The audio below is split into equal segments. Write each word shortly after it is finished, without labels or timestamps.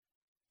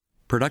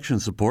Production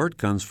support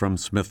comes from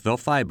Smithville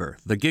Fiber,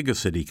 the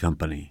Gigacity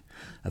Company,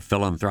 a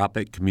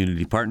philanthropic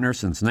community partner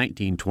since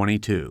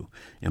 1922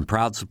 and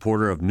proud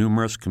supporter of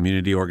numerous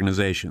community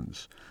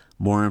organizations.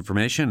 More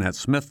information at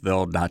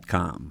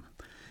smithville.com.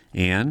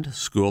 And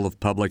School of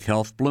Public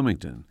Health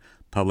Bloomington,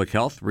 Public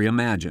Health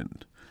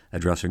Reimagined,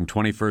 addressing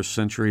 21st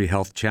century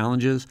health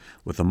challenges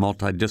with a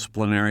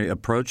multidisciplinary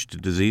approach to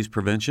disease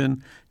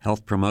prevention,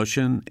 health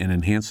promotion, and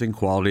enhancing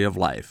quality of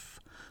life.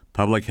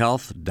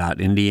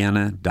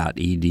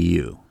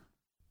 publichealth.indiana.edu.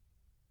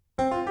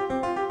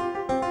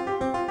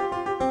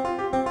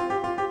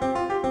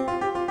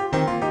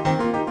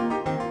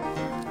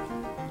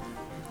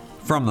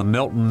 From the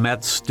Milton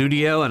Metz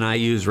studio and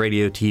IU's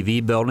Radio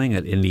TV building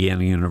at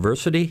Indiana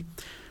University,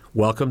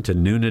 welcome to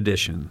Noon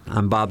Edition.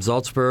 I'm Bob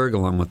Zaltzberg,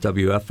 along with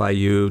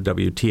WFIU,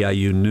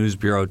 WTIU News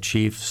Bureau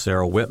Chief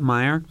Sarah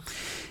Whitmire.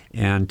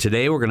 And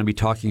today we're going to be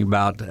talking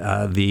about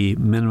the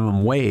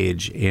minimum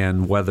wage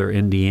and whether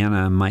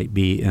Indiana might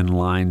be in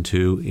line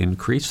to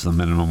increase the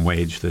minimum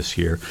wage this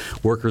year.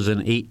 Workers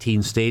in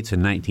 18 states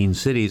and 19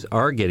 cities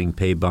are getting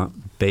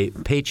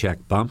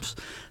paycheck bumps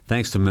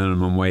thanks to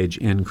minimum wage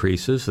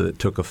increases that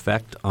took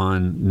effect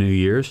on New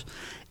Year's.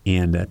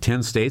 And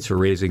 10 states are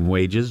raising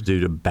wages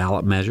due to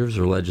ballot measures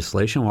or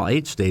legislation, while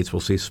 8 states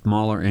will see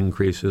smaller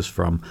increases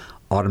from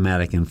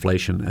automatic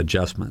inflation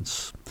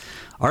adjustments.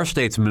 Our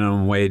state's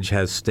minimum wage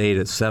has stayed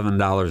at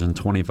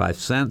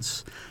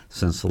 $7.25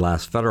 since the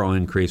last federal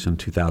increase in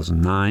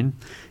 2009.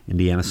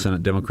 Indiana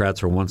Senate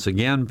Democrats are once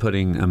again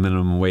putting a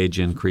minimum wage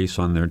increase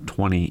on their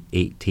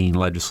 2018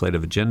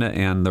 legislative agenda,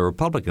 and the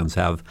Republicans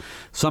have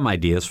some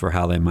ideas for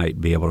how they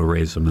might be able to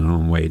raise the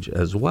minimum wage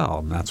as well.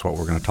 And that's what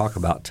we're going to talk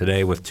about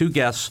today with two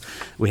guests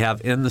we have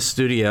in the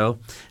studio.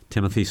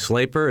 Timothy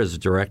Slaper is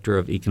Director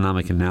of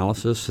Economic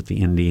Analysis at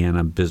the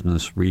Indiana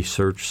Business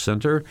Research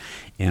Center,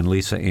 and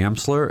Lisa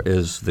Amsler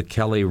is the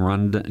Keller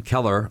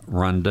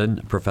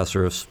Rundin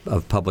Professor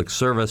of Public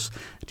Service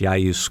at the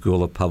IU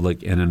School of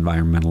Public and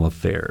Environmental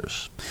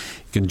Affairs.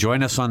 You can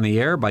join us on the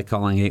air by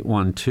calling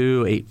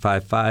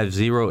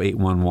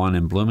 812-855-0811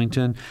 in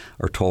Bloomington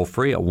or toll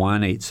free at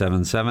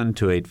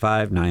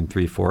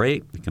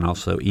 1-877-285-9348. You can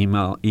also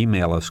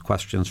email us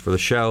questions for the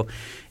show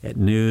at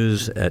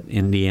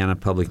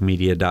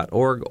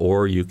news@indianapublicmedia.org,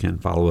 or you can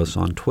follow us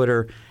on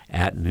Twitter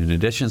at Noon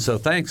Edition. So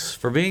thanks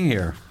for being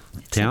here.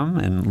 Tim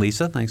and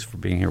Lisa, thanks for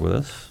being here with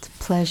us. It's a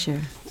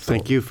pleasure.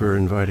 Thank you for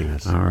inviting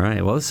us. All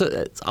right. Well,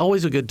 it's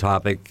always a good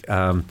topic.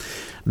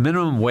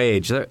 Minimum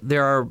wage.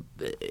 There are.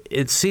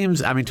 It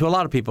seems. I mean, to a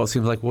lot of people, it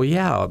seems like, well,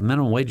 yeah,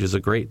 minimum wage is a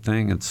great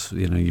thing. It's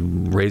you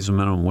raise the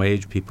minimum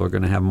wage, people are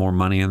going to have more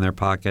money in their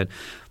pocket.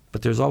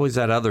 But there's always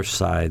that other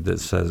side that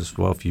says,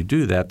 well, if you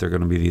do that, there are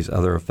going to be these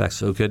other effects.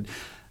 So Tim,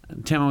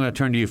 I'm going to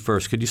turn to you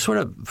first. Could you sort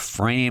of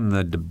frame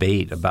the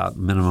debate about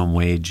minimum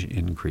wage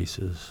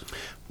increases?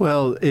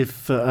 Well,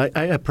 if I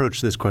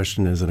approach this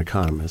question as an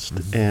economist,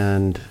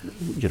 and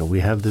we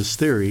have this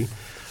theory: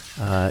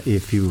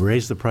 if you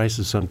raise the price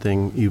of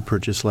something, you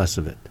purchase less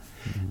of it,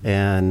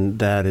 and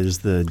that is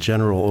the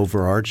general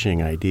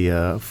overarching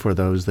idea for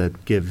those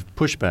that give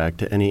pushback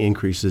to any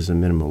increases in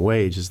minimum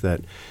wage, is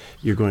that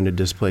you're going to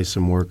displace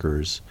some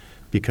workers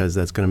because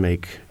that's going to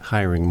make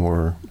hiring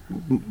more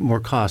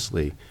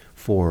costly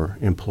for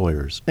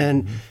employers.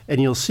 And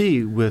you'll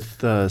see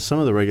with some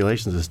of the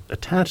regulations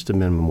attached to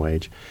minimum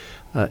wage,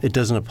 it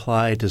doesn't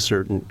apply to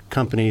certain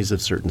companies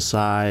of certain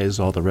size,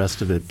 all the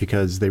rest of it,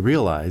 because they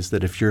realize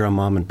that if you're a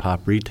mom and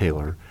pop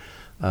retailer,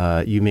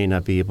 you may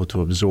not be able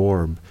to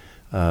absorb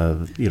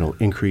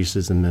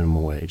increases in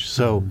minimum wage.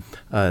 So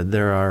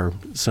there are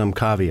some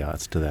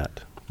caveats to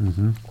that.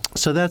 Mm-hmm.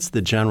 So that's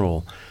the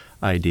general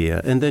idea.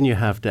 And then you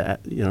have to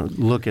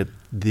look at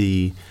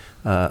the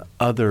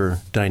other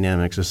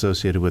dynamics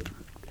associated with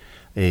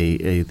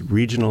a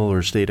regional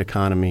or state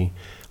economy,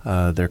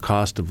 their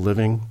cost of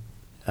living,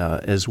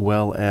 as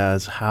well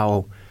as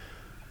how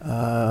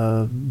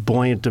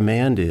buoyant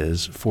demand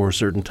is for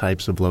certain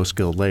types of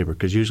low-skilled labor,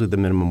 because usually the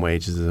minimum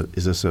wage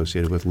is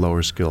associated with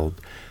lower-skilled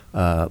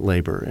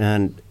labor.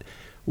 And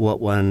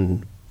what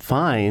one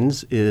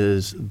finds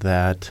is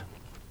that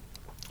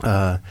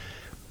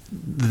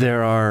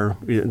there are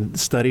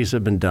studies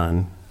have been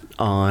done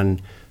on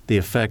the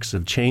effects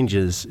of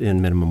changes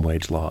in minimum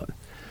wage law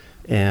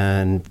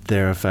and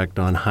their effect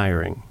on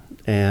hiring.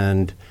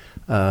 And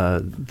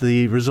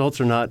the results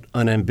are not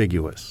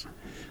unambiguous.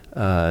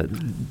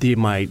 They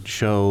might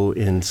show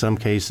in some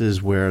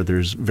cases where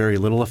there's very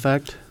little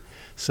effect,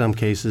 some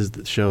cases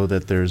that show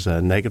that there's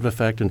a negative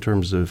effect in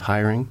terms of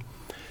hiring.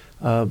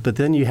 But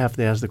then you have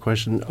to ask the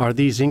question, are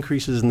these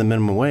increases in the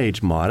minimum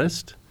wage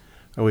modest?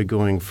 Are we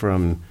going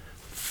from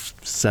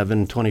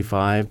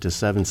 $7.25 to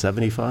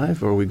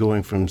 $7.75, or are we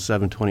going from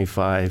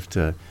 $7.25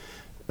 to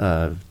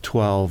 $12,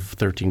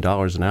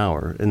 $13 an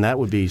hour? And that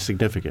would be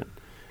significant.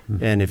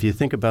 Mm-hmm. And if you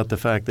think about the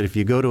fact that if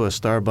you go to a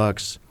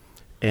Starbucks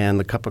and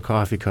the cup of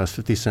coffee costs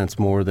 50 cents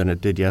more than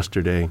it did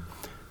yesterday,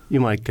 you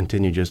might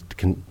continue just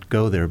to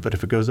go there. But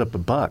if it goes up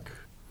 $1,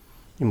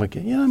 you might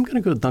get, I'm going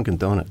to go to Dunkin'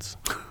 Donuts.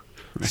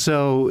 Right.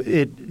 So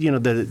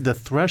the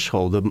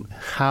threshold of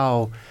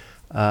how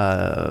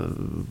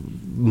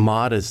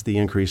modest the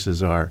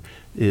increases are,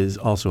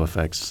 also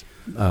affects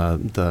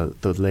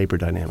the labor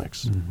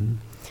dynamics. Mm-hmm.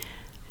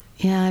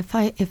 Yeah,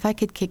 if I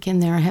could kick in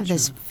there, I have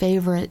this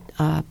favorite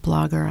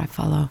blogger I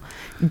follow,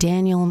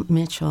 Daniel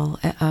Mitchell,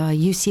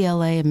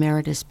 UCLA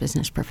emeritus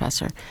business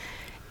professor.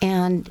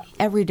 And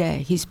every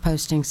day he's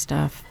posting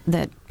stuff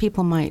that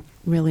people might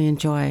really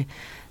enjoy.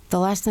 The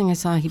last thing I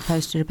saw he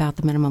posted about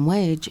the minimum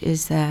wage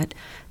is that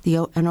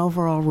an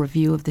overall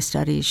review of the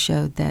studies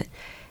showed that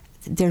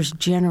there's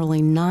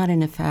generally not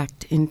an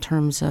effect in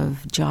terms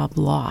of job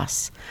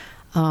loss.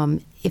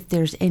 If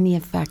there's any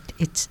effect,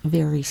 it's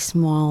very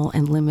small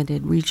and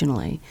limited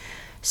regionally.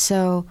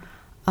 So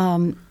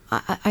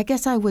I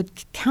guess I would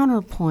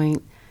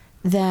counterpoint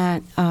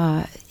that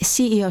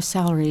CEO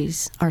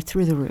salaries are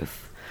through the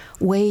roof.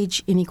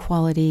 Wage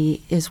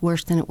inequality is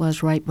worse than it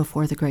was right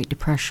before the Great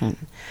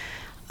Depression.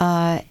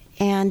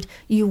 And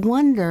you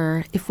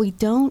wonder, if we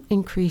don't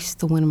increase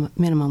the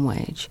minimum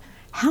wage,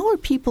 how are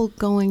people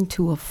going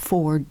to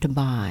afford to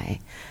buy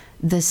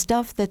the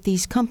stuff that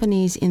these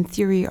companies, in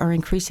theory, are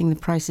increasing the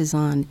prices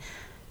on?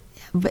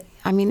 But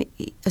I mean,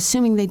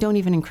 assuming they don't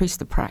even increase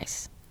the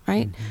price,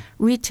 right?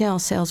 Mm-hmm. Retail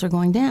sales are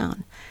going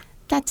down.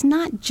 That's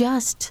not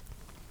just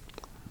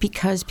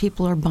because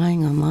people are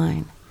buying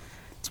online.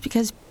 It's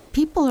because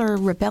people are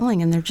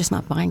rebelling and they're just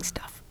not buying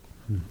stuff.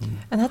 Mm-hmm.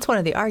 And that's one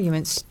of the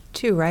arguments,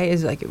 too, right,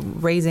 is like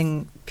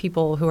raising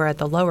people who are at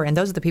the lower end.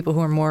 Those are the people who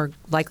are more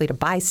likely to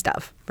buy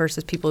stuff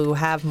versus people who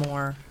have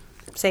more,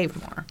 save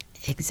more.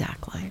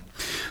 Exactly.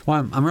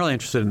 Well, I'm really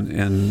interested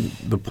in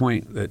the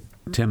point that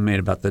Tim made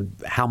about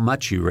how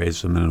much you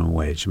raise the minimum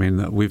wage. I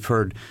mean, we've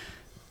heard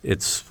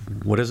it's,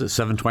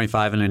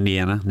 $7.25 in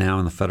Indiana now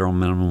in the federal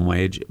minimum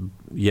wage,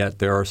 yet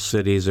there are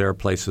cities, there are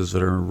places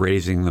that are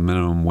raising the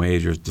minimum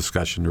wage. There's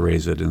discussion to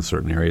raise it in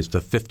certain areas to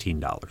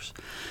 $15.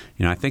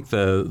 I think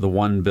the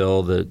one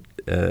bill that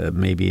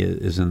maybe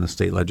is in the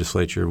state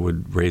legislature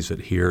would raise it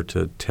here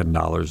to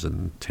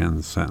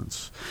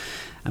 $10.10.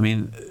 I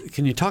mean,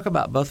 can you talk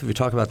about, both of you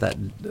talk about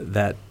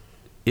that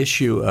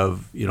issue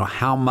of,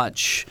 how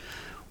much,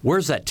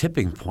 where's that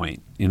tipping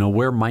point?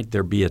 Where might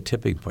there be a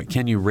tipping point?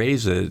 Can you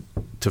raise it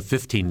to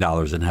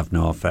 $15 and have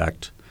no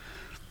effect?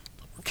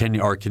 Can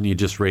you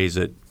just raise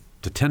it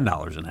to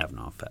 $10 and have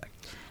no effect?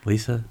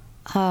 Lisa?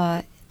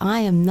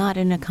 I am not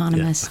an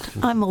economist.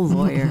 Yeah. I'm a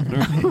lawyer.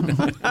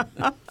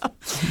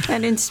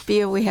 And in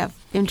SPIA, we have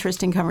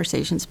interesting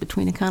conversations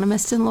between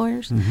economists and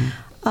lawyers.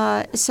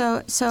 Mm-hmm.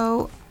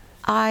 So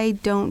I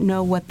don't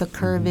know what the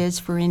curve is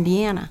for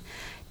Indiana.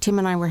 Tim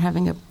and I were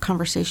having a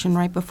conversation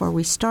right before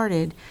we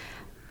started,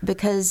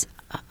 because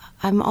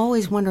I'm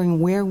always wondering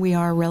where we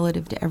are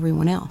relative to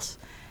everyone else.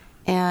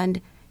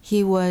 And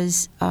he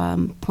was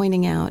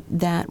pointing out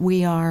that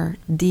we are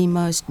the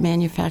most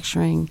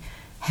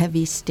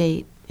manufacturing-heavy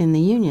state in the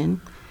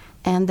union,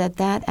 and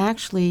that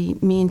actually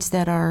means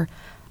that our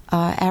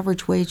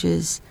average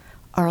wages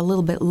are a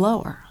little bit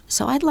lower.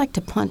 So I'd like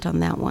to punt on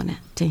that one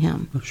to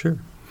him. Oh, sure.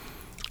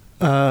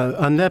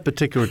 On that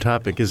particular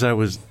topic, as I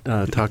was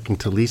talking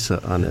to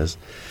Lisa on this,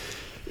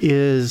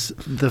 is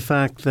the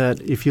fact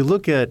that if you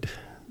look at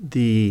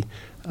the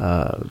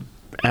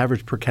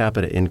average per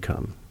capita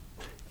income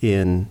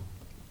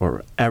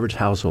or average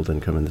household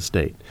income in the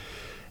state,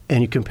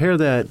 and you compare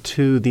that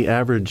to the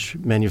average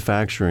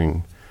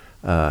manufacturing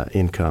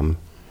income,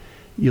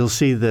 you'll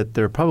see that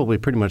they're probably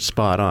pretty much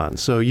spot on.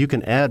 So you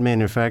can add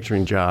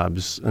manufacturing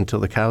jobs until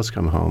the cows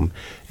come home,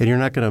 and you're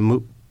not going to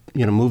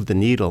move the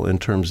needle in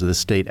terms of the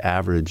state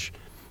average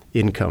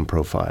income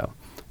profile,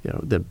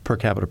 the per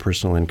capita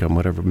personal income,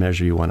 whatever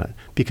measure you want to,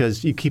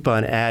 because you keep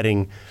on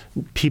adding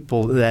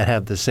people that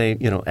have the same,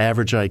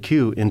 average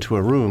IQ into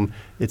a room.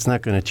 It's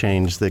not going to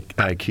change the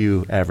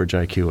average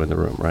IQ in the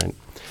room, right?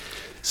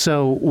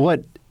 So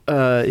what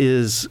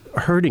is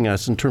hurting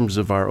us in terms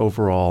of our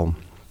overall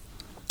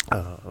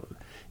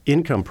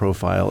income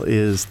profile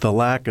is the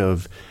lack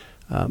of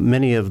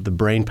many of the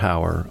brain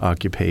power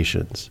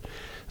occupations.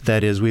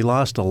 That is, we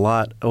lost a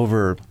lot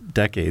over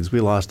decades.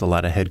 We lost a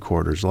lot of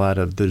headquarters, a lot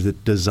of the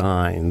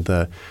design,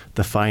 the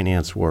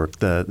finance work,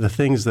 the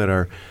things that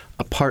are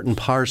a part and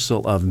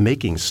parcel of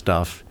making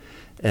stuff,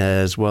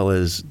 as well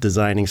as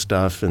designing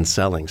stuff and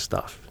selling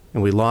stuff.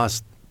 And we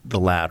lost the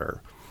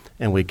latter,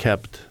 and we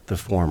kept the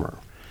former.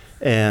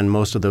 And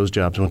most of those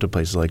jobs went to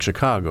places like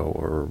Chicago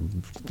or,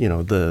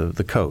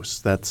 the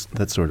coast, that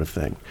sort of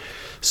thing.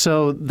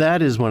 So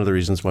that is one of the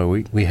reasons why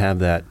we have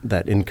that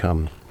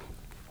income.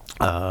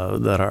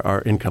 That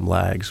our income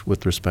lags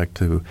with respect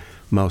to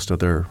most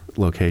other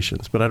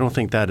locations. But I don't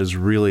think that is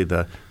really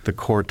the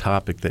core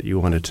topic that you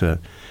wanted to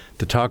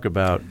talk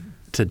about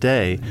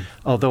today,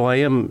 although I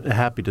am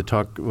happy to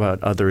talk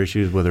about other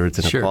issues, whether it's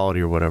inequality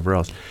or whatever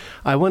else.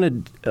 I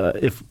wanted,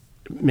 if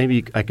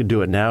maybe I could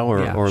do it now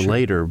or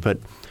later, but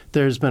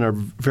there's been a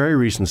very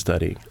recent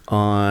study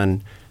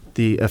on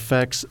the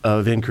effects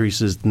of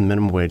increases in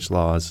minimum wage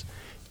laws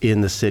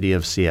in the city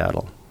of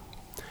Seattle.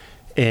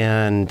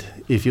 And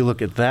if you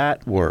look at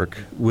that work,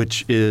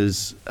 which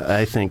is,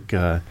 I think,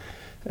 an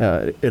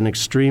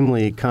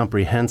extremely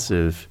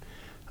comprehensive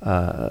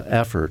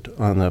effort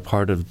on the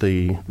part of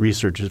the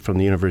researchers from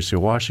the University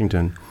of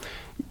Washington,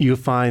 you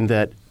find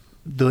that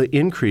the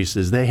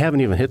increases, they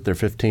haven't even hit their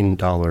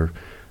 $15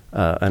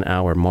 an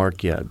hour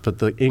mark yet, but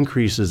the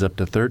increases up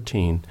to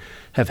 $13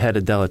 have had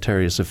a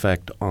deleterious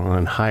effect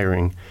on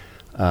hiring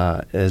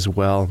as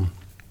well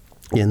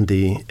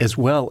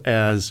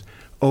as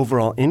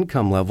overall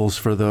income levels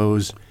for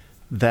those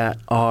that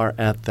are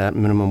at that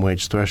minimum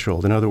wage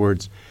threshold. In other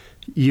words,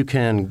 you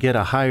can get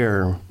a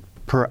higher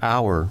per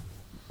hour,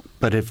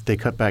 but if they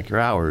cut back your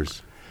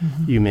hours,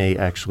 you may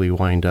actually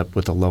wind up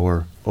with a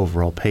lower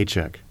overall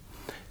paycheck.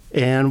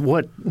 And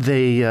what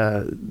they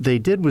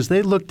did was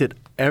they looked at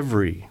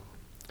every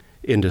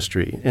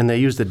industry, and they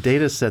used a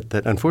data set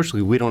that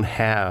unfortunately we don't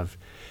have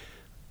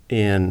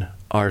in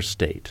our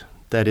state.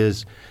 That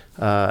is,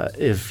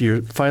 if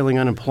you're filing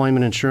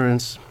unemployment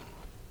insurance,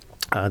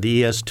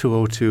 the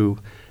ES-202,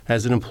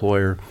 as an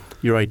employer,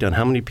 you write down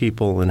how many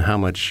people and how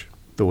much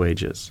the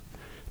wage is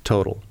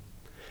total.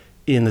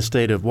 In the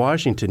state of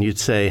Washington, you'd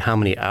say how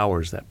many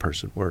hours that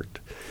person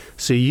worked.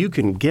 So you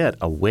can get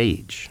a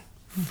wage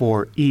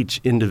for each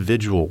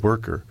individual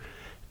worker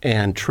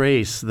and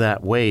trace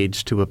that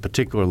wage to a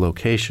particular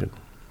location.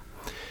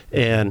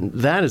 And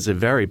that is a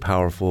very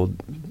powerful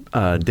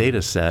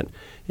data set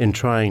in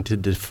trying to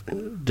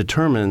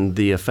determine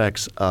the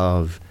effects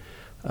of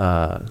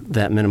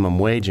that minimum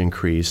wage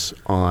increase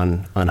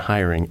on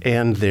hiring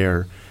and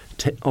their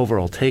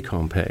overall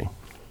take-home pay.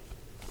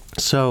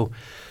 So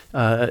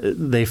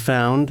they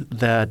found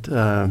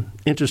that,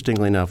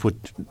 interestingly enough, with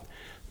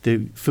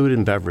the food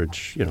and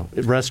beverage,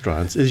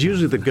 restaurants is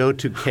usually the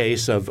go-to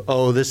case of,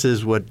 this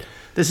is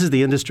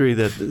the industry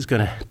that is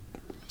going to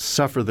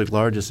suffer the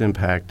largest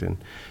impact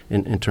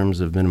in terms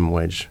of minimum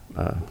wage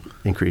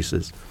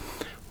increases.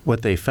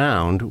 What they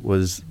found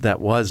was that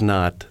was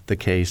not the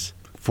case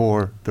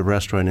for the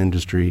restaurant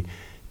industry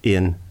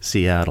in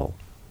Seattle.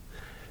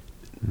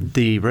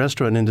 The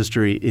restaurant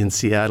industry in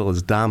Seattle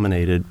is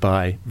dominated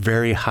by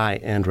very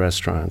high-end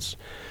restaurants.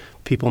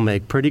 People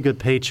make pretty good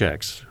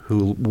paychecks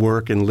who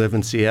work and live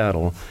in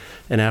Seattle,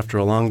 and after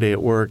a long day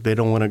at work, they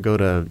don't want to go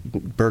to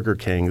Burger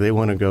King. They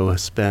want to go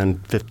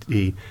spend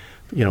 $50,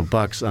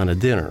 bucks on a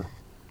dinner.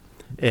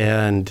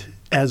 And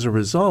as a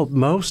result,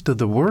 most of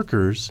the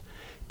workers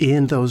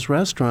in those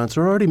restaurants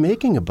are already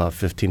making above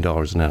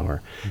 $15 an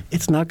hour.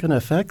 It's not going to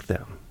affect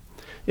them.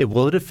 It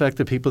will affect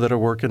the people that are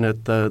working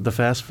at the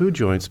fast food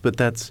joints, but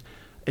that's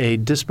a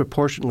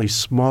disproportionately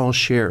small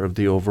share of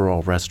the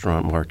overall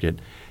restaurant market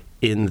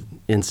in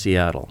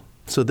Seattle.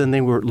 So then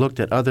they looked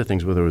at other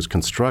things, whether it was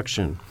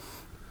construction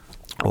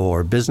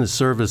or business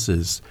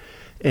services,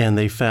 and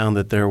they found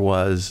that there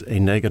was a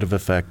negative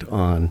effect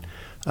on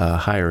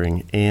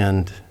hiring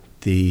and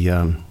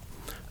the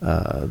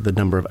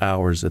number of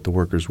hours that the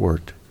workers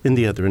worked in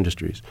the other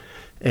industries.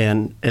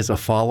 And as a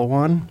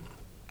follow-on,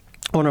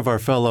 one of our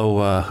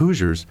fellow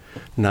Hoosiers,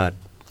 not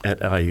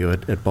at IU,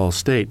 at Ball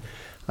State,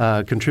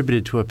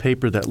 contributed to a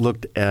paper that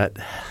looked at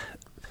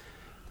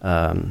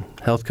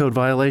health code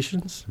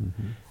violations.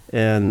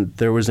 And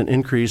there was an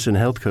increase in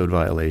health code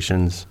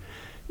violations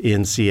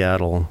in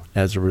Seattle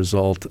as a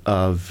result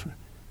of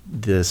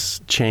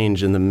this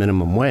change in the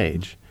minimum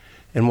wage.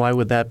 And why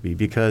would that be?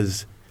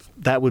 Because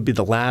that would be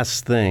the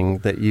last thing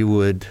that you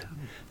would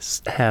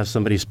have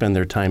somebody spend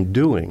their time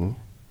doing.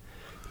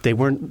 They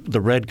weren't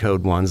the red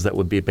code ones that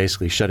would be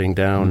basically shutting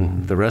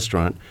down the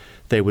restaurant.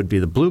 They would be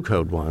the blue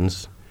code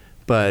ones.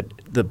 But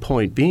the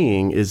point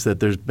being is that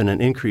there's been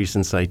an increase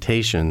in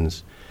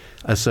citations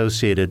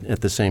associated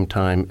at the same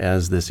time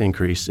as this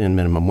increase in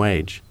minimum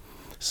wage.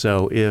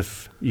 So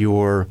if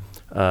your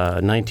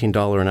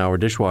 $19 an hour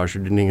dishwasher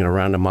didn't even get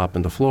around to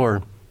mopping the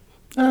floor,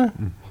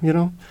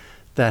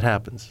 that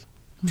happens.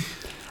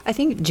 I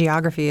think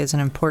geography is an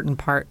important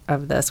part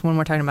of this. When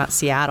we're talking about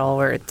Seattle,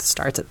 where it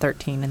starts at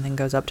 13 and then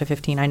goes up to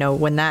 15, I know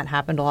when that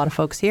happened, a lot of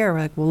folks here were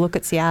like, well, look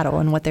at Seattle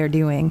and what they're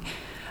doing.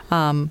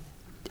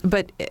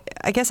 But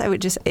I guess I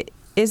would just,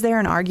 is there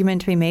an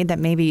argument to be made that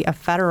maybe a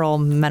federal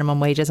minimum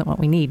wage isn't what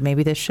we need?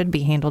 Maybe this should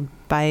be handled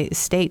by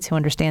states who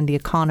understand the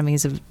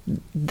economies of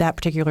that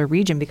particular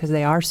region because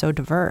they are so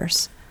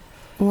diverse.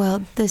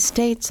 Well, the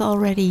states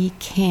already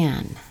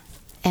can,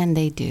 and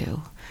they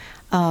do.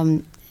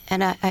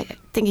 And I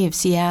thinking of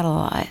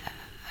Seattle,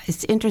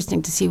 it's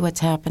interesting to see what's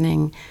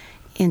happening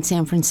in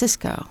San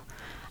Francisco.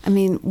 I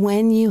mean,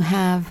 when you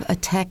have a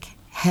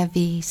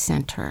tech-heavy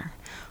center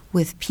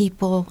with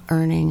people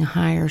earning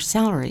higher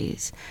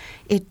salaries,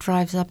 it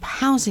drives up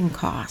housing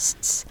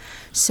costs.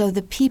 So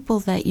the people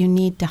that you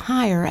need to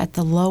hire at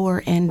the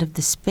lower end of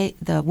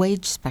the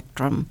wage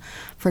spectrum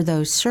for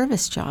those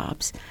service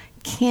jobs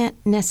can't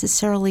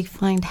necessarily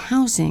find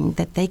housing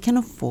that they can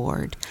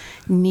afford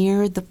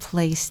near the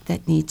place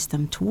that needs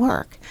them to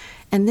work.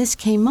 And this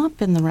came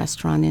up in the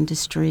restaurant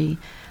industry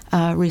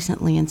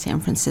recently in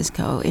San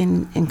Francisco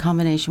in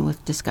combination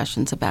with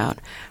discussions about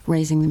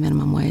raising the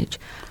minimum wage.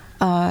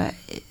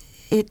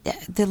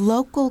 The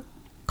local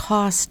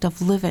cost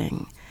of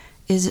living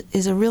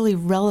is a really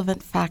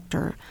relevant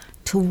factor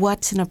to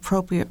what's an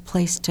appropriate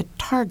place to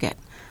target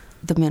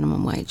the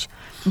minimum wage.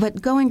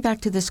 But going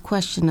back to this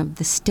question of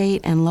the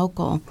state and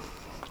local,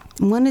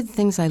 one of the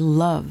things I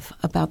love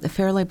about the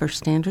Fair Labor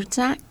Standards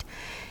Act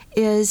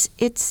is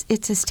it's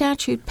a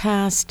statute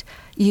passed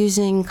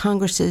using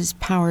Congress's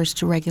powers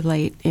to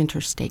regulate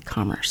interstate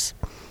commerce.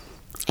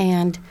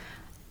 And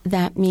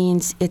that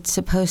means it's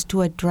supposed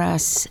to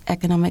address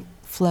economic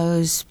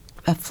flows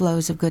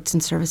of goods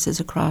and services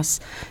across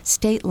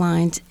state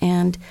lines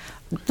and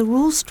the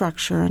rule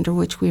structure under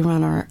which we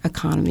run our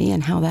economy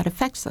and how that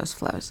affects those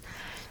flows.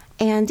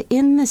 And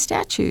in the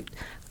statute,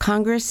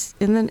 Congress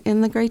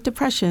in the Great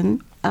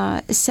Depression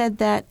said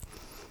that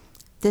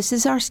this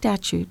is our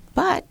statute,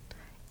 but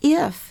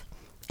if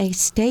a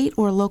state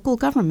or local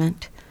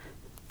government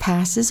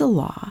passes a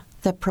law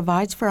that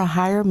provides for a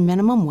higher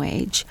minimum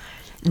wage,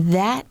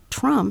 that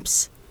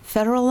trumps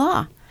federal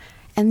law.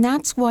 And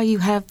that's why you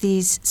have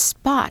these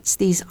spots,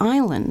 these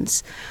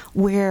islands,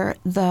 where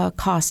the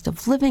cost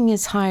of living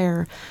is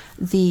higher,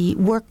 the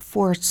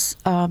workforce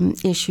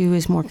issue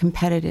is more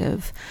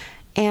competitive,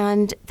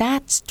 and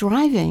that's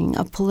driving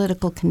a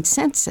political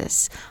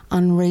consensus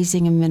on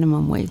raising a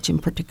minimum wage in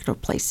particular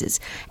places.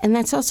 And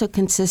that's also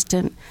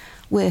consistent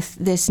with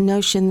this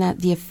notion that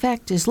the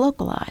effect is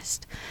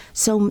localized.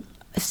 So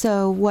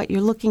what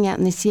you're looking at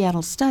in the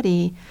Seattle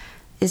study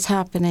is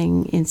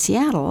happening in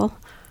Seattle,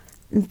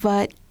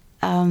 but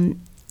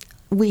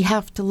we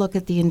have to look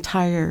at the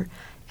entire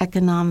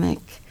economic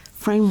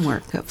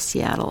framework of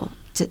Seattle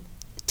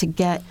to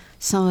get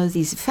some of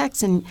these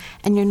effects, and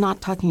you're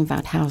not talking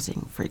about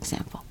housing, for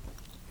example.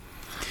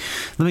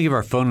 Let me give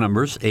our phone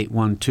numbers,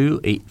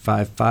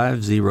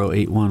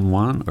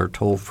 812-855-0811, or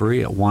toll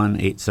free at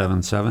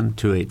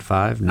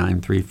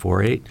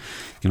 1-877-285-9348. You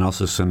can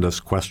also send us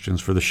questions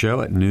for the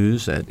show at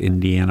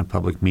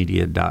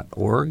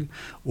news@indianapublicmedia.org,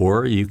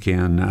 or you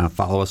can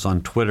follow us on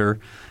Twitter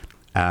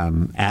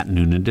at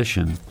Noon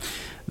Edition.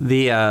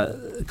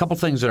 A couple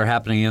things that are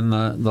happening in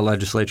the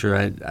legislature.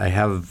 I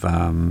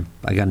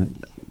got a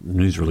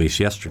news release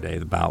yesterday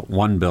about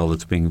one bill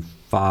that's being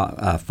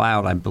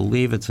filed. I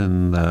believe it's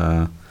in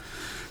the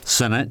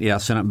Senate. Yeah,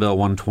 Senate Bill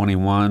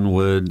 121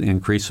 would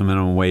increase the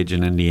minimum wage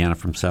in Indiana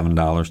from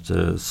 $7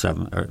 to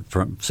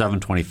from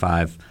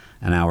 $7.25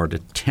 an hour to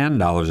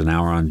 $10 an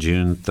hour on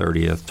June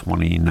 30th,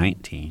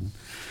 2019.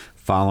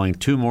 Following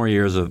 2 more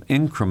years of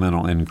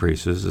incremental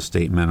increases, the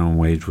state minimum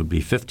wage would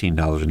be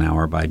 $15 an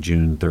hour by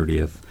June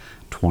 30th,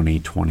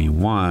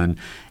 2021,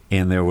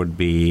 and there would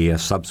be a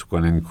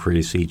subsequent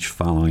increase each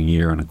following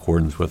year in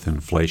accordance with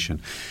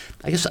inflation.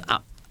 I guess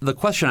the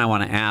question I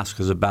want to ask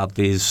is about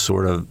these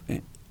sort of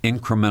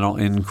incremental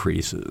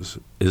increases.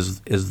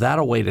 Is that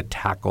a way to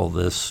tackle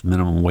this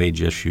minimum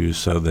wage issue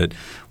so that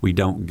we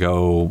don't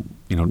go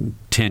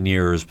 10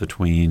 years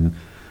between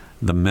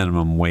the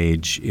minimum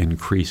wage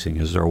increasing?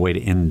 Is there a way to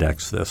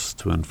index this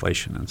to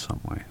inflation in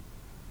some way?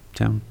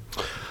 Tim?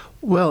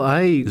 Well,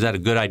 is that a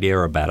good idea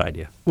or a bad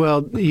idea?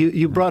 Well,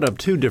 you brought up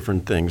 2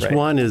 different things. Right.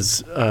 One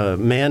is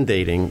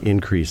mandating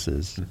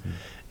increases,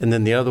 and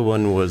then the other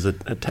one was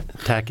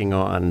tacking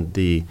on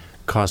the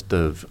cost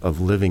of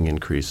living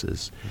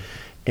increases.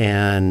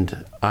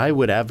 And I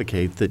would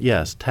advocate that,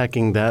 yes,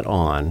 tacking that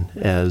on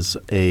as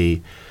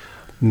a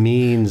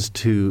means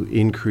to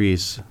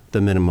increase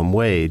the minimum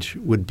wage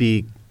would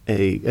be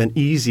an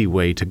easy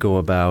way to go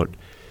about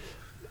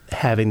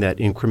having that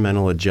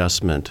incremental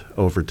adjustment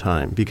over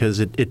time, because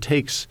it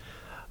takes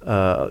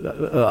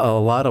a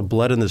lot of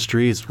blood in the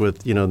streets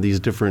with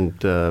these different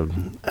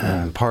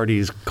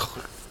parties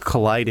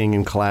colliding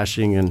and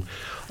clashing and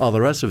all the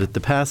rest of it to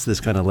pass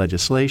this kind of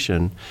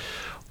legislation.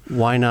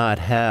 Why not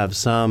have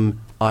some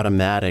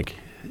automatic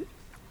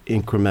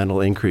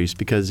incremental increase?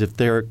 Because if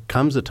there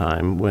comes a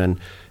time when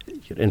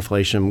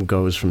inflation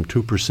goes from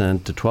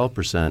 2% to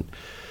 12%,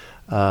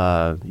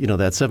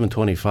 that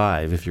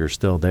 725, if you're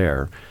still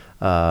there,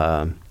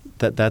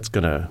 that's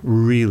going to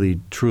really,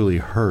 truly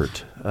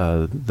hurt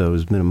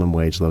those minimum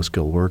wage,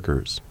 low-skilled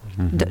workers.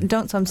 Mm-hmm.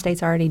 Don't some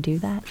states already do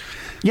that?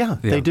 Yeah,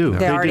 they do.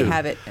 They already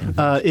have it.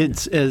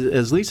 It's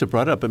as Lisa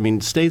brought up. I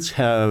mean, states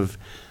have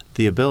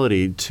the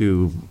ability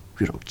to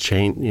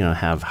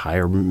have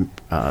higher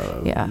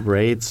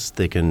rates.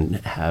 They can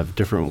have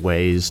different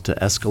ways to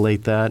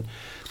escalate that.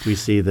 We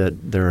see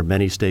that there are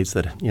many states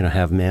that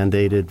have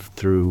mandated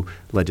through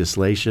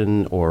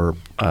legislation or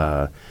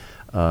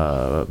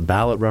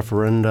ballot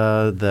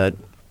referenda that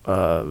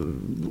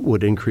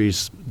would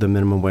increase the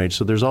minimum wage.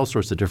 So there's all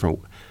sorts of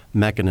different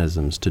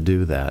mechanisms to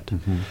do that.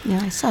 Mm-hmm. Yeah,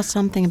 I saw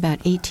something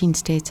about 18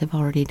 states have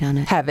already done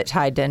it. Have it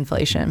tied to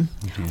inflation.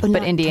 Mm-hmm. But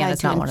not Indiana's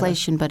tied to not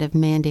inflation, but have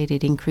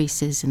mandated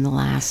increases in the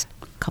last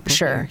couple of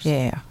years.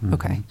 Yeah. Mm-hmm.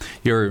 Okay.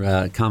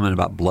 Your comment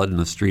about blood in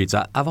the streets,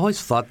 I've always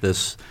thought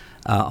this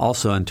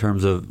also in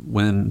terms of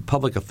when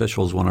public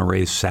officials want to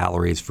raise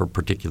salaries for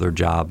particular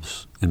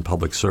jobs in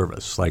public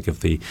service. Like if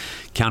the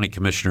county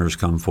commissioners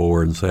come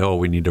forward and say,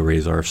 we need to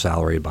raise our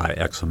salary by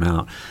X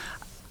amount.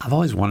 I've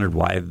always wondered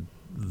why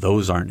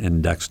those aren't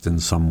indexed in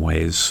some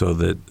ways so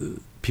that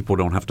people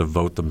don't have to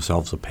vote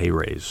themselves a pay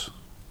raise.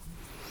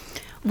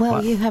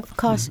 Well, What?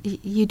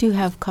 you do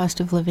have cost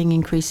of living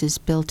increases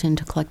built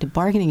into collective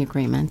bargaining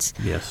agreements.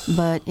 Yes.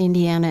 But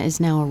Indiana is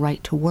now a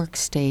right-to-work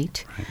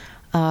state.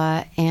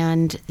 Right.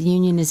 And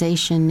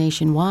unionization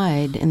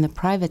nationwide in the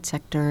private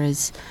sector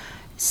is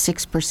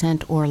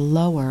 6% or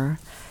lower.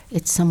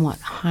 It's somewhat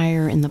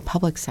higher in the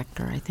public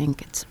sector. I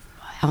think it's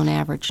on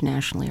average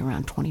nationally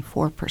around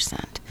 24%.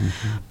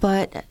 Mm-hmm.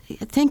 But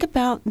think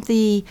about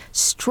the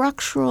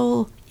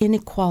structural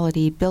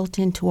inequality built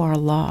into our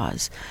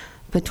laws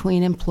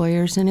between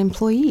employers and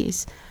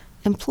employees.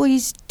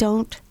 Employees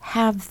don't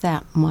have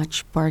that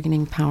much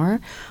bargaining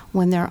power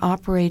when they're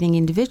operating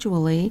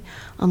individually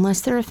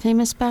unless they're a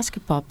famous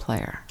basketball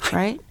player,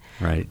 right?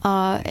 Right.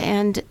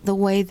 And the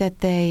way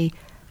that they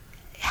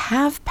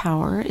have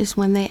power is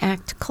when they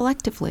act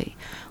collectively,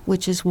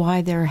 which is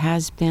why there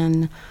has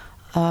been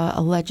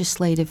a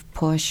legislative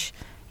push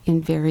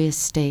in various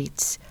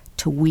states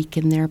to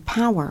weaken their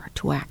power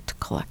to act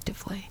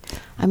collectively.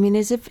 I mean,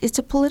 as if it's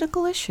a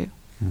political issue.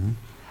 Mm-hmm.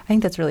 I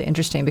think that's really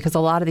interesting because a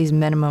lot of these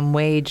minimum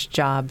wage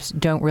jobs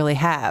don't really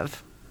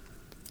have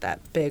that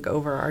big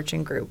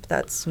overarching group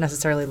that's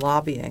necessarily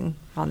lobbying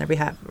on their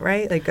behalf,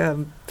 right? Like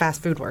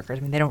fast food workers.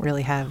 I mean, they don't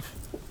really have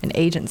an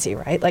agency,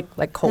 right?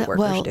 Like coal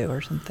workers do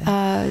or something.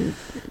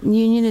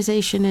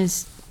 Unionization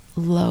is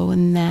low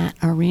in that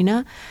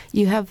arena.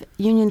 You have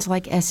unions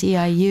like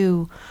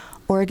SEIU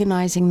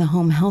organizing the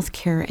home health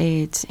care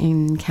aides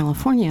in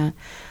California.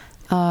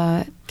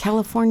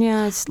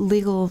 California's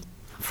legal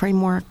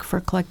framework for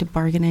collective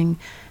bargaining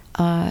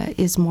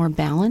is more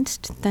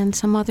balanced than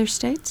some other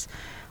states.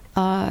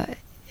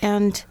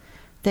 And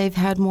they've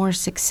had more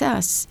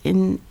success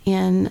in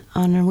an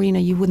arena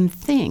you wouldn't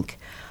think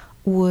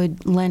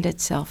would lend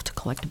itself to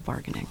collective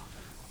bargaining.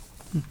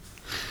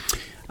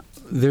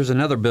 There's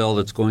another bill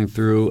that's going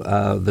through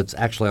that's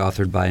actually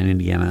authored by an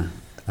Indiana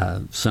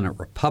Senate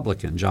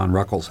Republican, John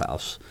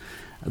Ruckelshaus,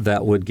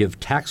 that would give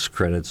tax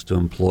credits to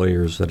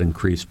employers that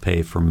increase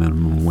pay for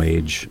minimum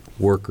wage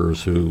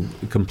workers who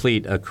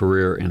complete a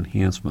career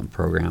enhancement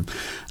program.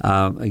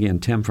 Again,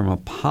 Tim, from a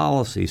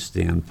policy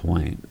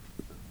standpoint,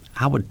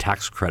 how would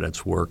tax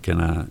credits work as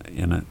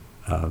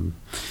an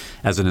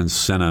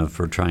incentive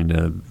for trying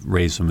to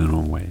raise the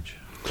minimum wage?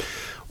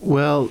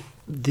 Well,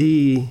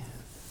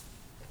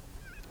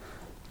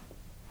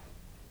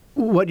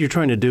 what you're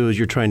trying to do is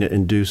you're trying to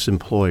induce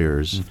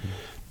employers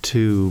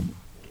to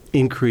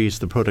increase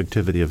the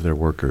productivity of their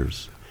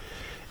workers.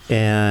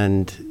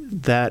 And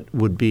that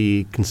would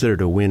be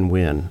considered a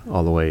win-win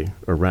all the way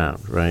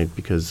around, right?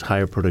 Because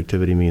higher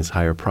productivity means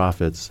higher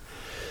profits.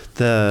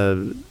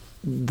 The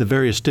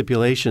various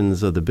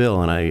stipulations of the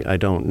bill, and I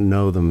don't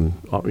know them,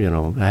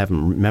 I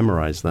haven't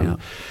memorized them,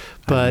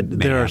 but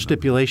there are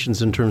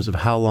stipulations in terms of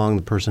how long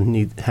the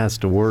person has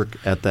to work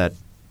at that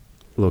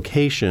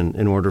location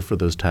in order for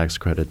those tax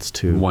credits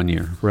to 1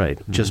 year. Right,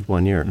 just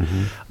 1 year.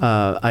 Mm-hmm.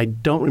 I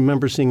don't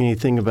remember seeing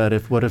anything about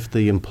what if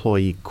the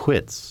employee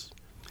quits.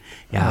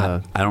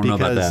 Yeah, I don't know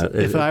about that.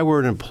 If I were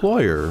an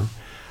employer,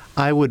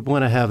 I would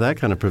want to have that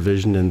kind of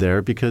provision in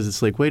there because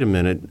it's like, wait a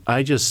minute,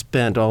 I just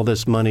spent all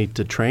this money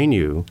to train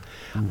you.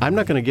 Mm-hmm. I'm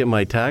not going to get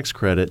my tax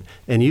credit,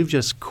 and you've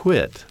just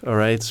quit. All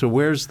right, so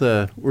where's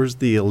the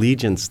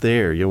allegiance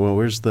there?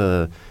 Where's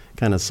the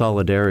kind of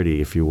solidarity,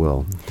 if you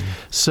will? Mm-hmm.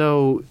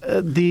 So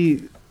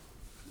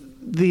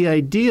the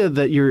idea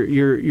that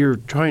you're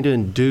trying to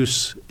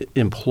induce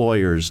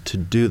employers to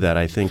do that,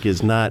 I think,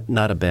 is not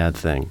a bad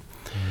thing.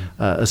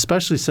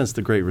 Especially since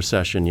the Great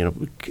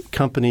Recession,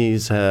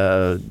 companies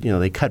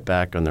they cut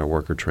back on their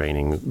worker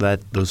training,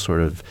 those sort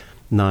of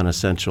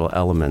non-essential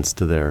elements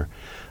to their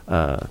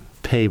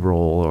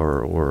payroll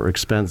or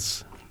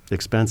expenses.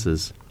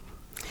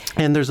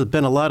 And there's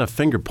been a lot of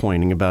finger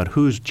pointing about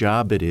whose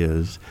job it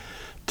is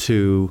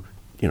to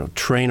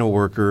train a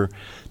worker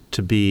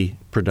to be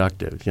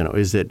productive.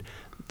 Is it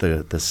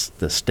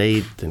the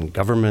state and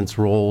government's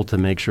role to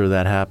make sure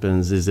that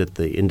happens? Is it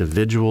the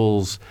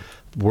individual's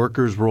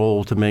worker's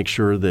role to make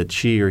sure that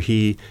she or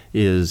he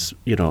is,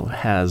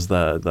 has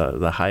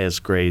the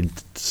highest grade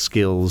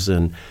skills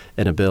and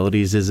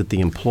abilities? Is it the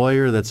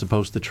employer that's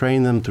supposed to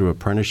train them through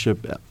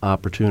apprenticeship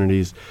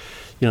opportunities?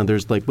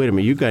 There's like, wait a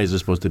minute, you guys are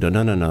supposed to do.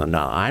 No,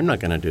 I'm not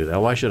going to do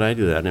that. Why should I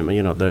do that?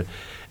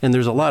 And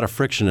there's a lot of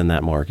friction in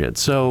that market.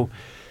 So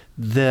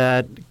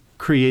that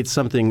creates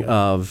something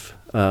of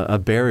a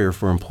barrier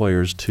for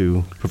employers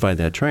to provide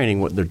that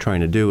training. What they're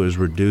trying to do is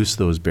reduce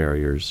those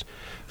barriers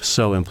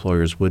so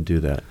employers would do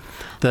that.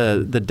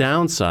 The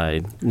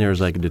downside, near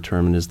as I can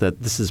determine, is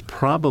that this is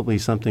probably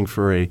something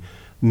for a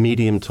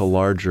medium to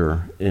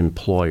larger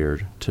employer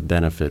to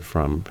benefit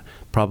from.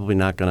 Probably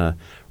not going to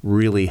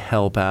really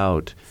help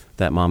out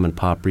that mom and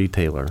pop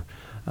retailer.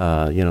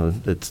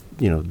 It's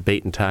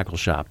bait and tackle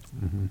shop,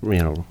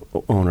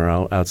 owner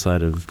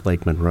outside of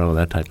Lake Monroe,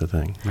 that type of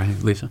thing. Right,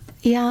 Lisa?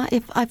 Yeah,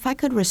 if I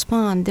could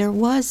respond, there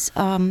was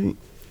an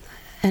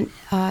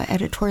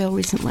editorial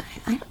recently,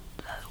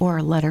 or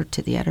a letter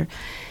to the editor.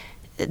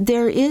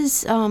 There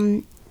is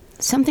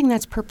something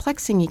that's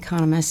perplexing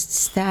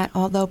economists, that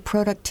although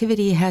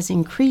productivity has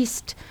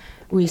increased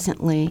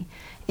recently,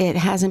 it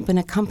hasn't been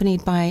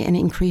accompanied by an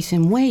increase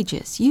in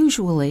wages.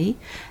 Usually,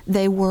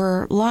 they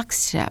were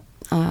lockstep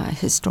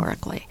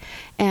historically.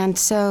 And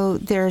so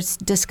there's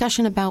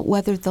discussion about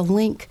whether the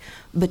link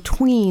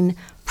between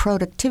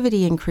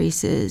productivity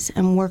increases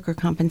and worker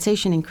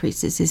compensation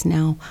increases is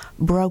now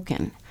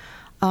broken.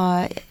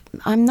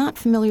 I'm not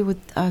familiar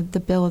with the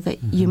bill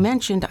that you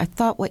mentioned. I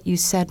thought what you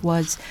said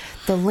was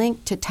the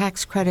link to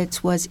tax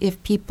credits was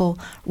if people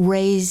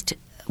raised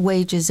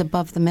wages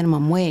above the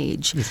minimum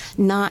wage,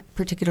 not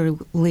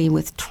particularly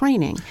with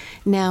training.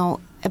 Now,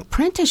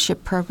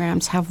 apprenticeship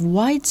programs have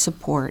wide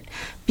support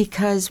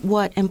because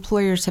what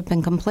employers have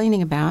been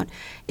complaining about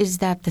is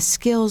that the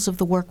skills of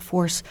the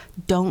workforce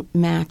don't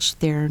match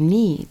their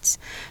needs.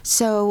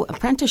 So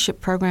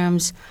apprenticeship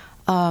programs,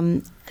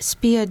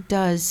 SPIA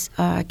does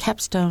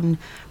capstone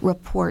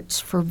reports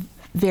for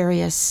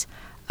various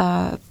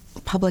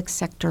public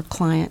sector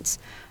clients.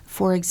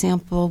 For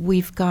example,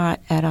 we've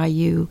got at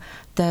IU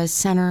the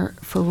Center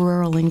for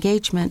Rural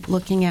Engagement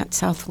looking at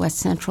southwest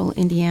central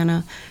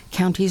Indiana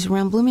counties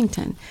around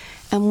Bloomington.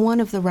 And one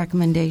of the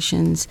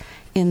recommendations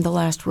in the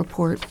last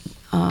report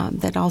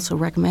that also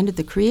recommended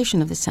the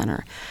creation of the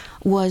center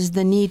was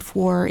the need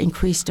for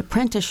increased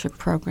apprenticeship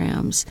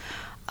programs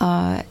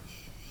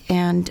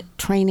and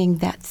training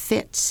that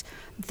fits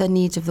the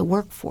needs of the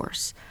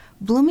workforce.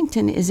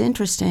 Bloomington is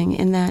interesting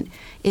in that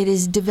it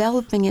is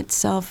developing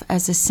itself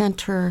as a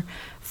center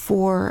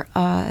for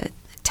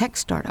tech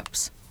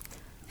startups.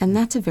 And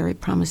that's a very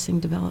promising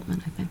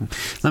development, I think.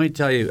 Let me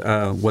tell you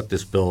what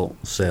this bill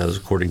says,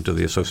 according to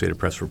the Associated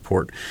Press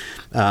report.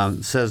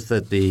 It says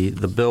that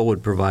the bill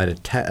would provide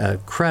a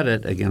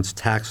credit against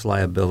tax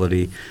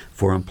liability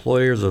for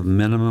employers of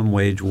minimum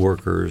wage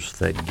workers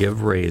that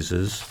give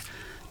raises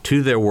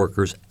to their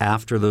workers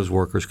after those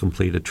workers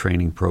complete a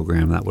training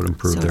program that would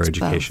improve their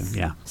education. Both.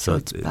 Yeah, so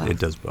it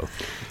does both.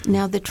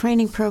 Now, the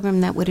training program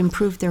that would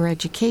improve their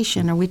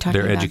education, are we talking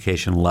about? Their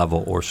education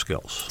level or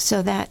skills.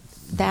 So that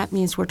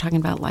means we're talking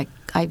about like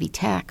Ivy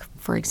Tech,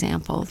 for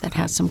example, that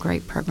has some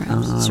great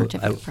programs,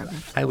 certificate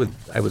programs. I would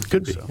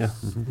Could think be, so. yeah.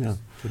 Yeah.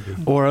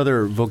 Or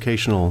other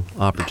vocational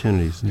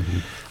opportunities.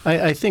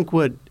 I think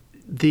what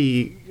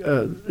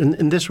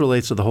and this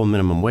relates to the whole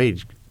minimum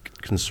wage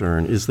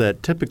concern, is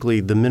that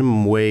typically the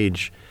minimum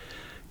wage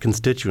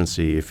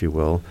constituency, if you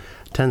will,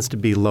 tends to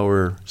be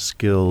lower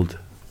skilled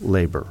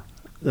labor,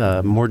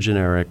 more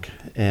generic,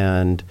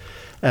 and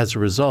as a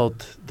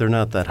result, they're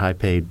not that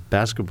high-paid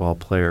basketball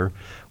player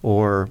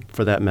or,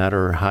 for that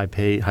matter,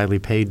 highly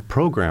paid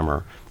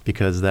programmer,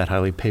 because that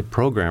highly paid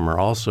programmer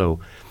also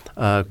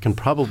can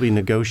probably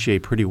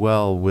negotiate pretty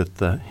well with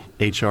the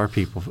HR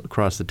people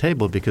across the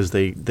table because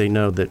they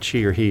know that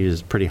she or he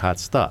is pretty hot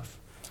stuff.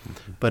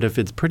 But if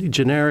it's pretty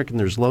generic and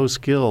there's low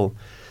skill,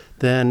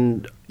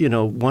 then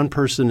one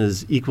person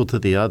is equal to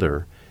the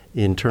other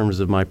in terms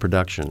of my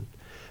production.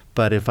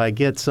 But if I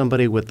get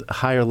somebody with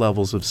higher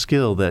levels of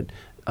skill that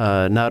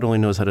not only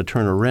knows how to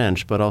turn a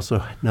wrench, but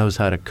also knows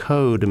how to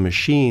code a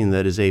machine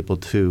that is able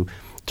to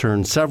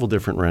turn several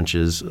different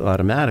wrenches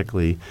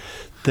automatically,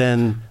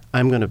 then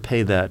I'm going to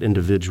pay that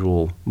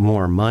individual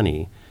more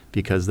money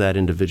because that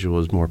individual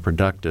is more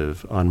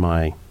productive on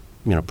my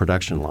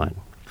production line.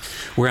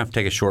 We're going to have to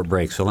take a short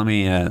break. So let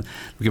me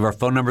give our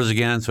phone numbers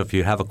again. So if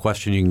you have a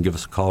question, you can give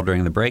us a call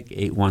during the break,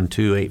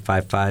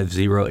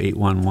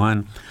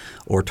 812-855-0811,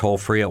 or toll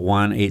free at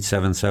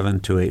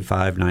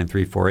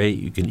 1-877-285-9348.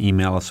 You can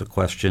email us a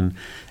question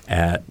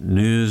at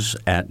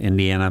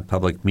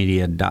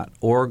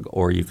news@indianapublicmedia.org,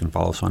 or you can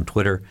follow us on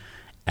Twitter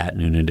at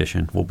Noon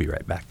Edition. We'll be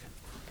right back.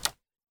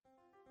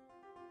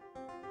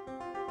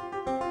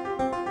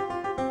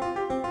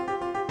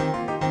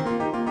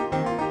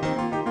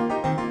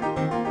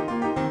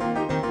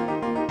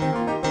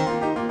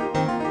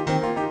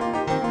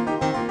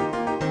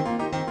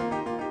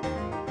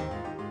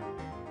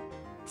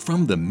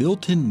 From the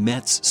Milton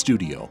Metz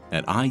studio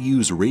at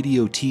IU's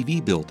Radio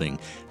TV building,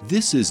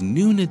 this is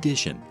Noon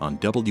Edition on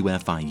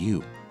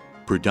WFIU.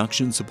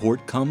 Production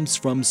support comes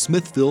from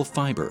Smithville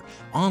Fiber,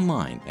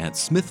 online at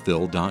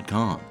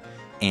smithville.com,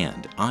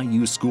 and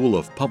IU School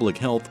of Public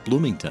Health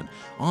Bloomington,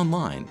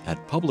 online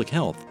at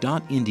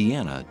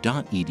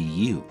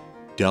publichealth.indiana.edu.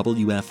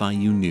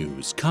 WFIU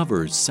News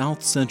covers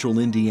South Central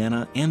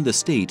Indiana and the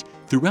state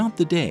throughout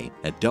the day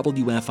at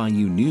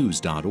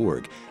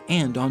WFIUnews.org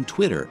and on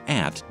Twitter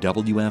at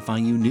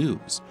WFIU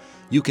News.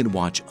 You can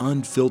watch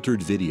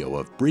unfiltered video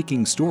of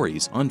breaking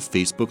stories on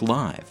Facebook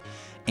Live.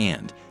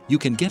 And you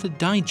can get a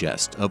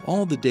digest of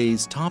all the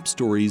day's top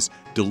stories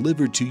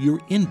delivered to your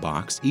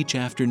inbox each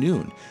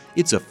afternoon.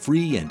 It's a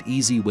free and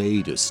easy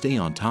way to stay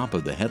on top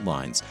of the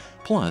headlines,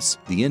 plus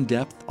the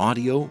in-depth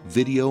audio,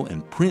 video,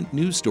 and print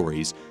news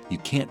stories you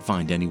can't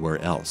find anywhere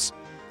else.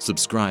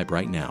 Subscribe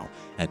right now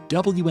at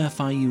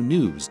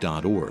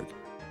WFIUnews.org.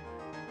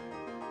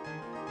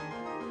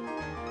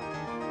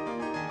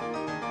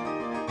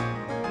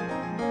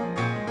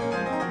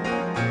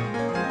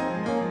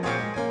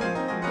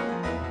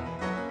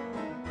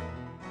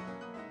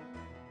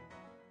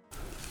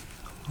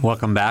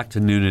 Welcome back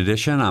to Noon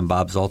Edition. I'm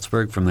Bob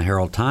Zaltzberg from the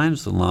Herald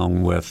Times,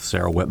 along with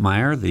Sarah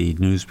Whitmire, the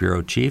News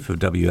Bureau Chief of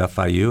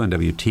WFIU and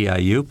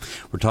WTIU.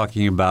 We're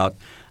talking about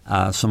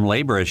some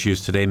labor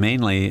issues today,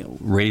 mainly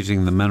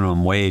raising the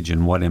minimum wage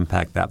and what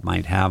impact that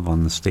might have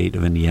on the state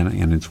of Indiana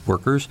and its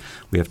workers.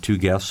 We have two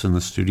guests in the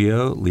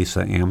studio.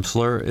 Lisa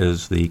Amsler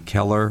is the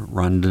Keller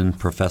Rundin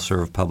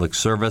Professor of Public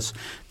Service,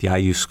 the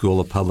IU School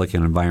of Public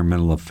and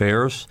Environmental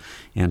Affairs,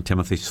 and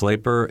Timothy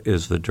Slaper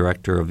is the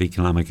Director of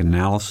Economic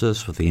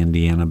Analysis with the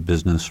Indiana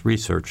Business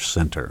Research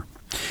Center.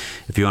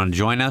 If you want to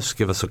join us,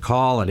 give us a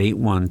call at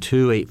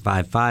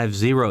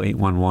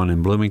 812-855-0811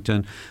 in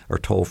Bloomington or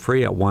toll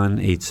free at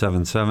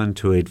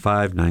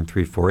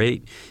 1-877-285-9348.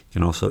 You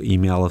can also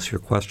email us your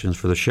questions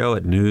for the show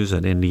at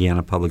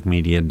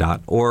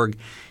news@indianapublicmedia.org,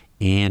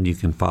 and you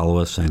can follow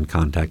us and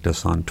contact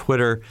us on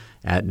Twitter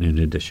at Noon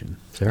Edition.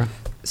 Sarah?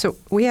 So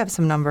we have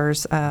some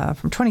numbers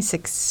from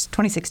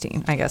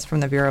 2016, I guess,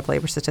 from the Bureau of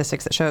Labor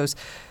Statistics that shows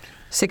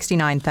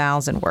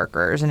 69,000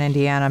 workers in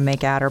Indiana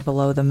make at or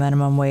below the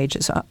minimum wage.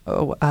 So,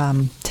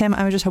 Tim,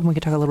 I was just hoping we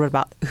could talk a little bit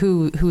about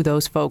who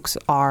those folks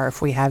are,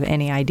 if we have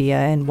any idea,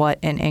 and what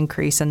an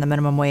increase in the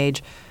minimum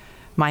wage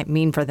might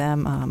mean for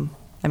them.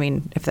 I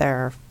mean, if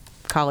they're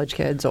college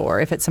kids,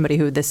 or if it's somebody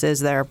who this is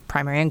their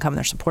primary income,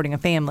 they're supporting a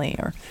family,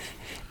 or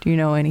do you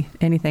know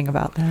anything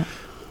about that?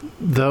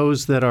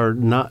 Those that are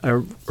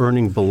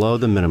earning below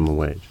the minimum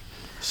wage.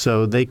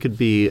 So they could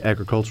be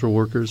agricultural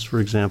workers,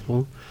 for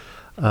example,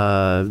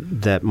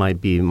 that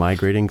might be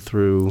migrating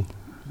through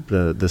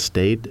the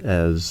state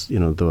as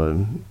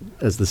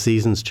as the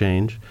seasons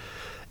change,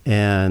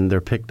 and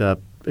they're picked up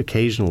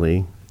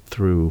occasionally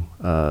through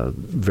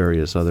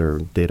various other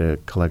data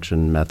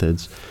collection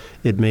methods.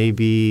 It may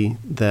be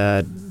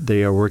that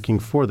they are working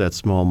for that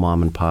small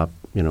mom and pop,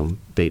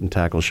 bait and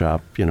tackle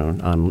shop,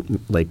 on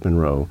Lake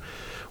Monroe,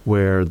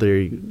 where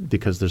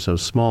because they're so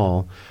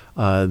small,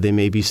 they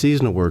may be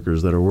seasonal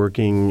workers that are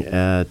working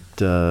at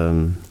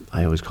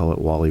I always call it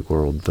Wally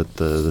World, but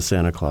the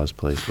Santa Claus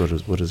place.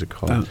 What is it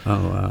called?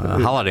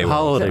 Holiday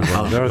World. Holiday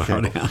World.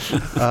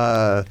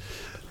 Okay.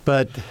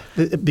 But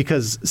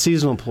because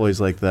seasonal employees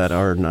like that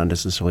are not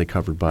necessarily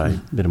covered by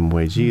minimum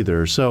wage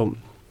either. So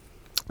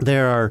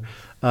there are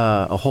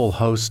a whole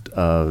host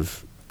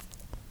of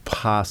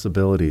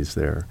possibilities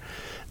there.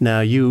 Now,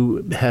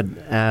 you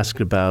had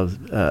asked about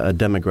a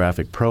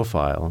demographic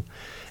profile,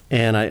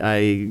 and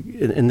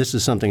and this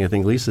is something I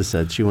think Lisa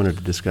said she wanted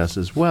to discuss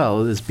as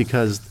well, is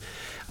because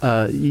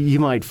you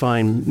might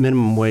find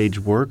minimum wage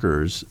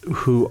workers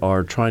who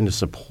are trying to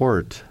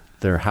support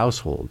their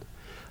household,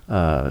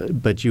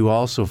 but you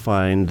also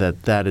find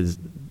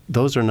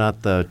those are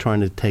not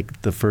trying to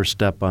take the first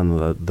step on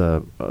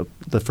the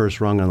first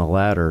rung on the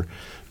ladder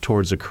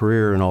towards a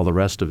career and all the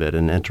rest of it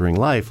and entering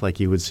life, like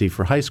you would see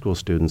for high school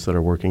students that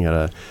are working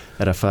at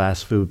a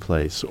fast food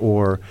place,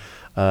 or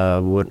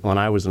when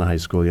I was in high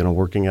school,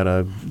 working at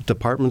a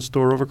department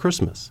store over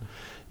Christmas,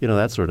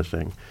 that sort of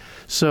thing.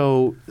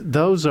 So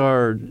those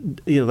are,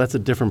 that's a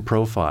different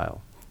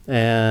profile.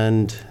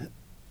 And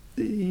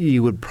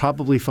you would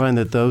probably find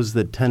that those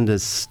that tend to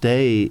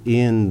stay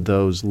in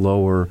those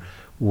lower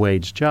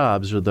wage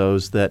jobs are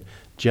those that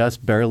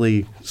just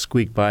barely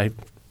squeak by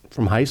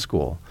from high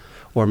school,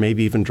 or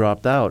maybe even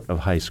dropped out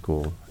of high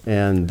school,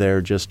 and they're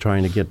just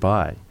trying to get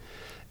by.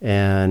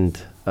 And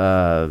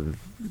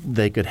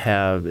they could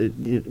have,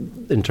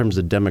 in terms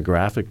of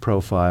demographic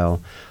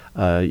profile,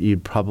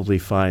 you'd probably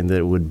find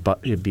that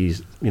it'd be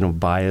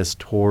biased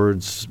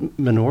towards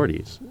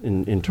minorities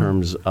in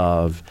terms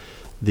of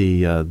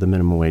the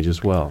minimum wage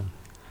as well.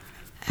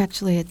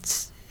 Actually,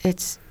 it's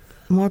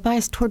more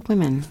biased toward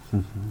women.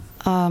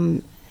 Mm-hmm.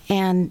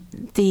 And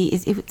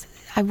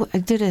I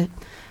did a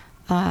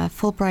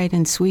Fulbright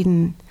in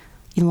Sweden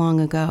long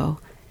ago,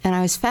 and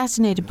I was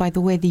fascinated by the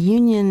way the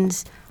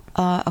unions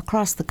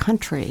across the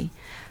country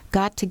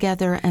got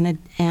together and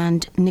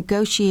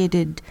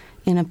negotiated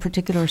in a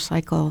particular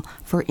cycle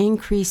for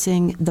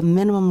increasing the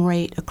minimum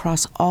rate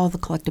across all the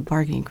collective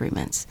bargaining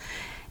agreements.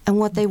 And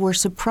what they were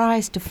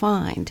surprised to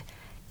find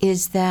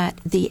is that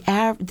the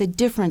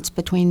difference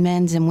between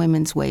men's and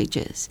women's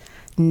wages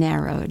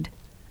narrowed,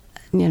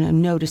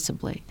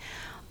 noticeably.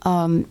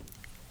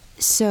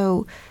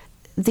 So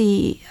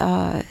the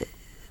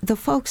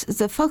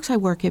folks I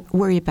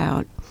worry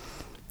about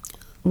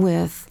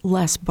with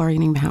less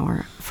bargaining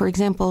power, for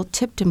example,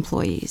 tipped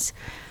employees.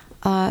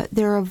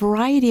 There are a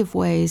variety of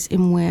ways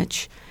in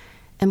which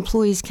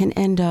employees can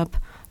end up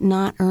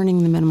not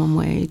earning the minimum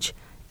wage.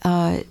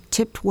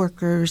 Tipped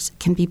workers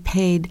can be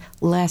paid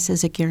less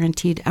as a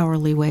guaranteed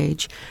hourly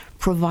wage,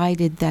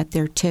 provided that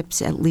their tips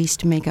at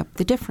least make up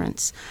the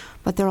difference.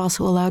 But they're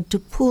also allowed to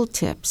pool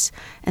tips.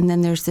 And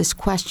then there's this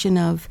question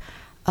of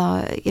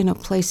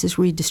places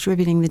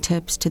redistributing the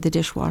tips to the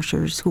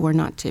dishwashers who are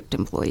not tipped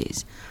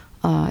employees,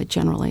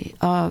 generally.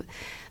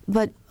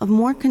 But of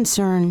more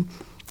concern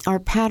are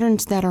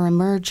patterns that are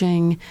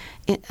emerging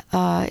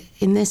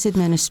in this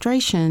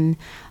administration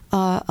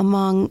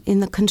in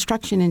the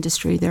construction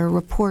industry. There are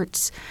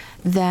reports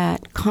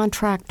that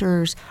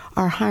contractors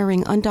are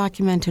hiring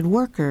undocumented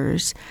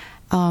workers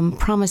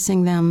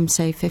promising them,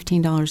 say,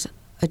 $15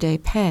 a day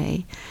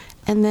pay,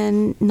 and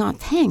then not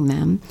paying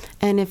them.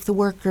 And if the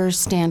workers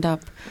stand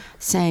up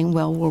saying,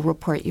 well, we'll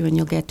report you and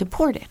you'll get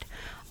deported,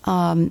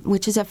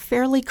 which is a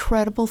fairly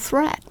credible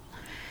threat.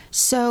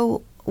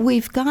 So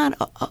we've got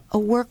a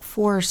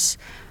workforce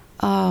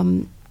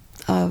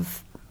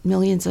of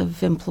millions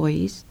of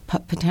employees,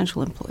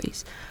 potential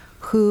employees,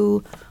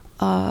 who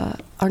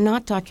are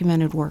not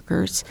documented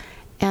workers,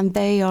 and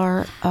they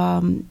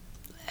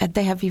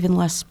have even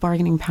less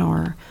bargaining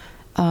power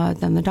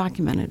than the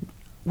documented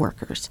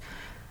workers.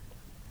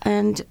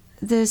 And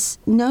this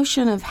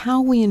notion of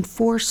how we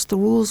enforce the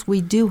rules we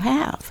do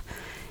have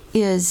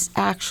is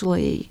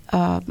actually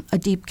a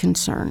deep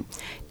concern.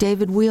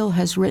 David Weil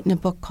has written a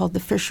book called The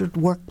Fissured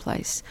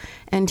Workplace,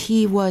 and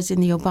he was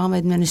in the Obama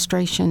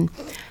administration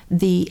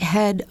the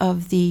head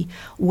of the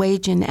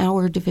Wage and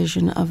Hour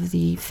Division of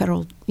the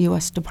Federal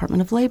U.S.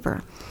 Department of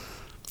Labor.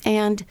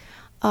 And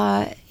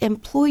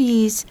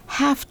employees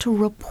have to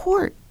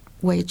report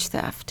wage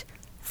theft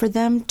for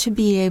them to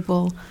be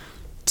able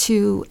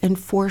to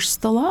enforce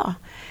the law.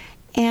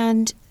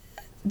 And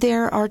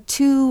there are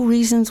two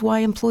reasons why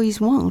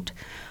employees won't.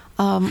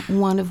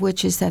 One of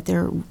which is that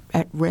they're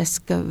at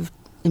risk of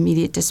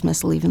immediate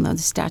dismissal, even though the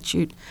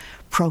statute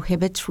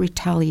prohibits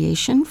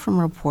retaliation from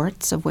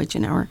reports of wage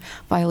and hour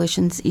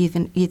violations,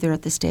 either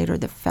at the state or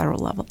the federal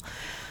level.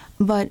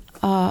 But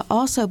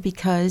also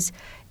because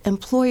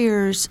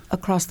employers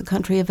across the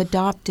country have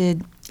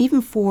adopted,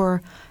 even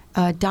for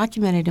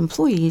documented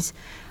employees,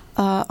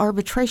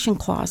 arbitration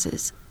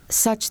clauses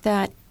such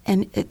that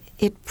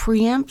it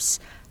preempts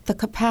the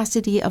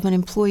capacity of an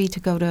employee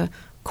to go to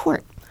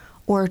court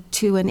or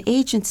to an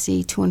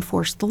agency to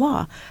enforce the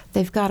law.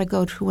 They've got to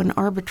go to an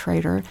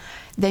arbitrator.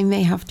 They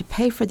may have to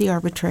pay for the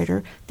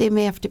arbitrator. They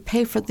may have to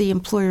pay for the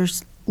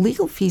employer's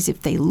legal fees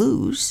if they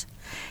lose.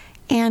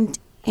 And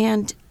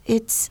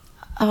it's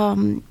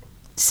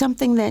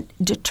something that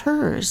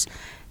deters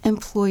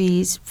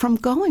employees from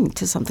going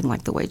to something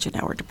like the Wage and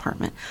Hour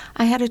Department.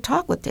 I had a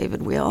talk with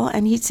David Weil,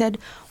 and he said,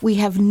 we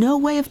have no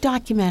way of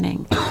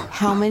documenting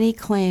how many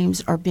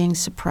claims are being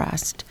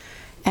suppressed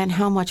and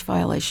how much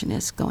violation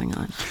is going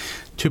on.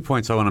 2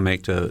 points I want to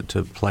make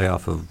to play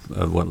off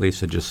of what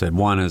Lisa just said.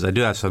 One is I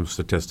do have some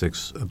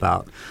statistics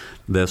about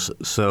this.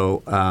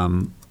 So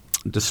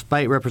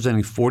despite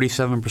representing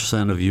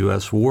 47% of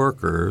U.S.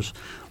 workers,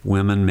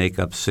 women make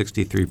up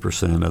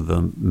 63% of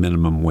the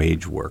minimum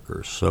wage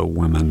workers. So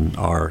women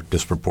are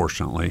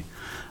disproportionately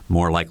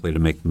more likely to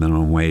make the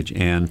minimum wage.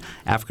 And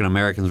African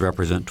Americans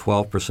represent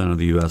 12% of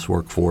the U.S.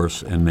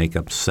 workforce and make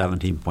up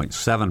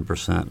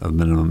 17.7% of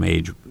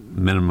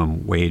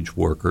minimum wage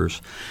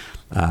workers.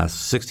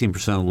 16%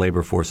 of the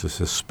labor force is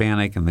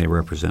Hispanic, and they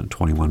represent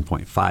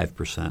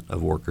 21.5%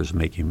 of workers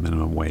making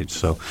minimum wage.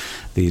 So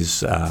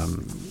these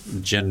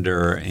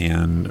gender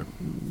and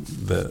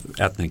the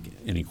ethnic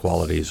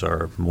inequalities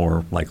are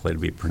more likely to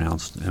be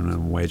pronounced in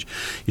minimum wage.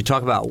 You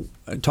talked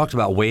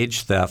about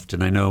wage theft,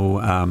 and I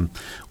know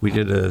we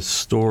did a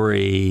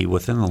story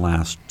within the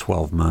last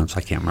 12 months.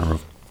 I can't remember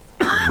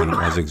when it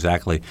was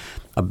exactly,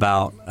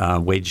 about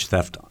wage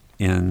theft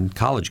in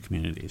college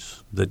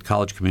communities. That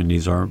college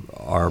communities are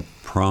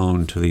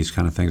prone to these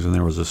kind of things, and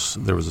there was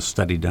a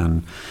study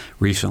done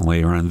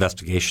recently, or an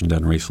investigation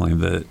done recently,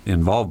 that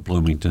involved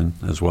Bloomington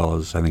as well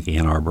as I think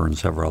Ann Arbor and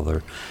several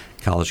other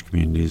college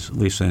communities.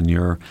 Lisa, in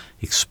your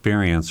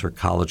experience, are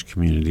college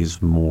communities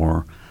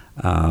more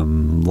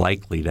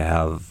likely to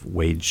have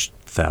wage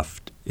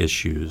theft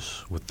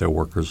issues with their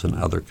workers than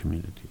other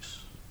communities?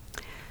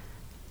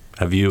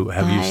 Have you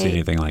seen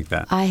anything like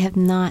that? I have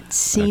not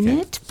seen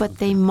it, but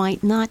they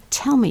might not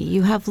tell me.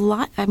 You have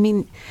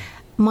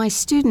my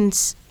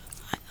students,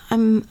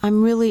 I'm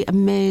really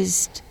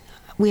amazed.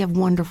 We have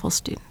wonderful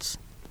students.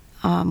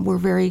 We're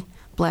very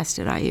blessed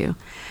at IU.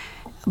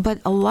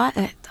 But a lot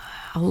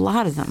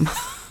of them,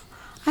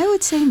 I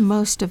would say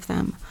most of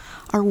them,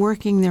 are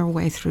working their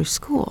way through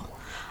school.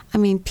 I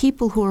mean,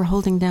 people who are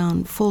holding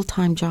down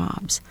full-time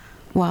jobs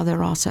while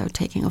they're also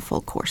taking a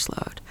full course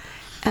load.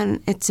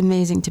 And it's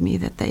amazing to me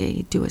that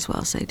they do as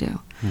well as they do.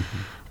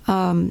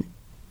 Mm-hmm.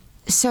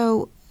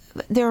 So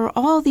there are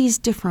all these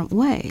different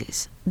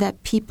ways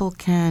that people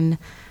can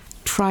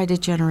try to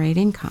generate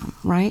income,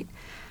 right?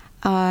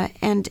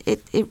 And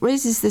it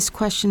raises this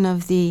question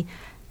of the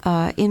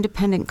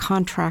independent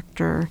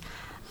contractor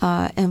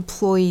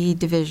employee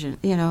division,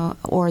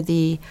 or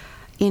the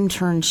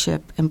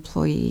internship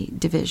employee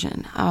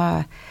division.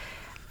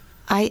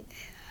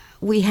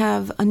 We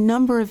have a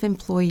number of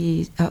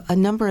employees, a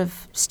number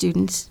of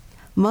students,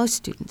 most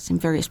students in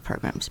various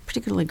programs,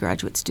 particularly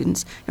graduate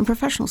students in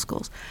professional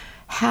schools,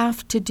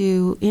 have to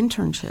do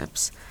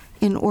internships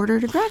in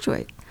order to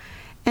graduate.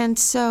 And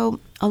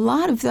so a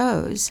lot of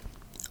those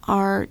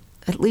are,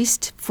 at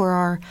least for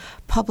our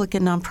public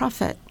and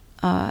nonprofit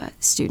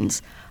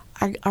students,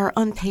 are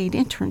unpaid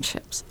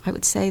internships. I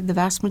would say the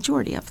vast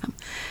majority of them.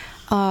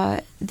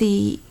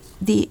 The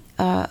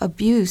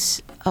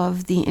abuse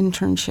of the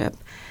internship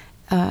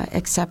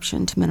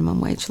exception to minimum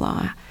wage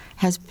law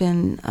has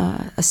been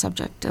a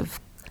subject of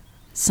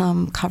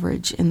some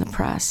coverage in the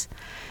press.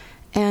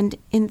 And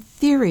in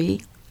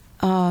theory,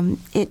 the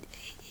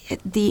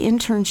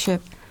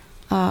internship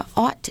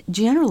ought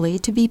generally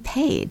to be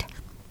paid.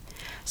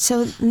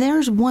 So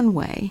there's one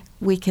way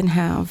we can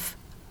have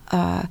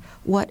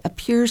what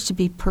appears to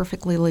be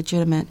perfectly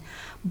legitimate,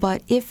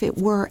 but if it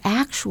were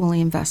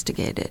actually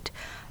investigated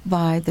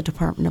by the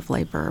Department of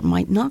Labor,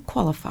 might not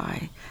qualify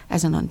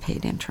as an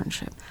unpaid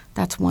internship.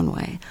 That's one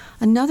way.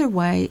 Another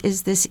way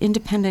is this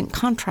independent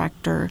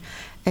contractor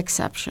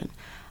exception.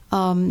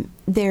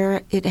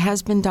 It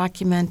has been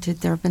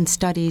documented, there have been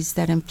studies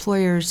that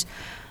employers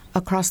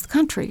across the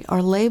country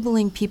are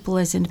labeling people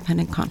as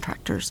independent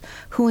contractors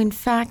who in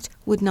fact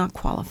would not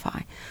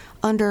qualify.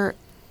 Under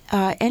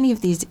any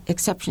of these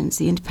exceptions,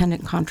 the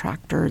independent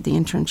contractor, the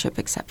internship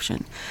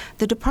exception,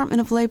 the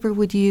Department of Labor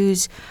would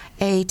use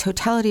a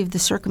totality of the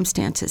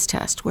circumstances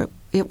test where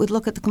it would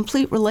look at the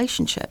complete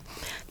relationship.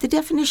 The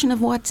definition of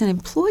what's an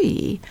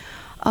employee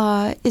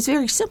is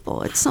very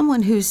simple. It's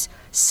someone who's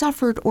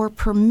suffered or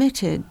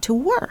permitted to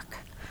work.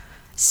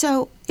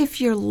 So if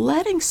you're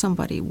letting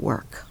somebody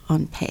work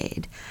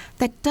unpaid,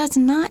 that does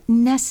not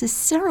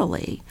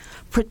necessarily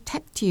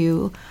protect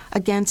you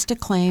against a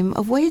claim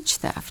of wage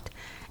theft.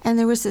 And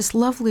there was this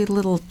lovely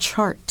little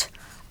chart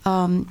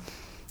in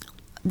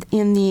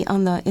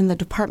the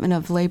Department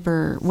of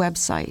Labor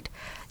website.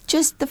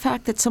 Just the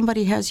fact that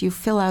somebody has you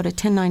fill out a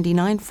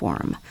 1099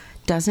 form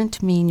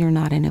doesn't mean you're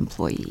not an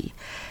employee.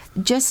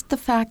 Just the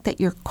fact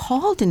that you're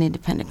called an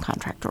independent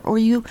contractor or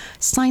you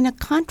sign a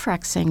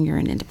contract saying you're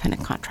an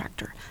independent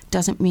contractor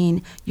doesn't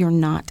mean you're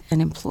not an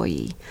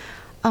employee.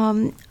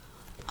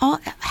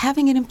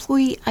 Having an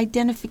employee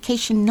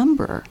identification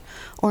number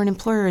or an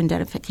employer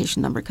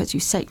identification number because you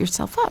set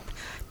yourself up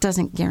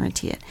doesn't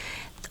guarantee it.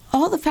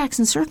 All the facts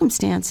and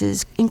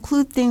circumstances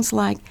include things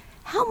like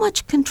how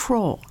much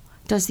control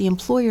does the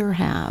employer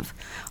have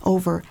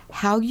over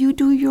how you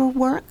do your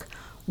work,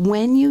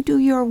 when you do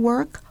your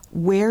work,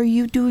 where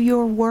you do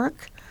your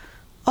work,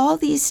 all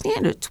these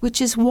standards,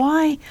 which is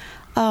why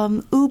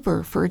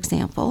Uber, for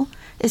example,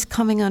 is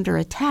coming under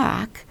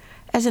attack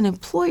as an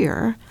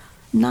employer,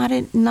 not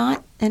an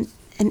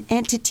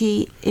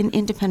entity in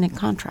independent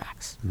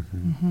contracts.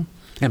 Mm-hmm. Mm-hmm.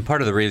 And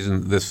part of the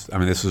reason this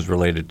is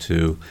related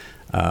to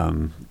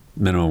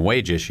minimum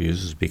wage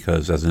issues is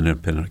because as an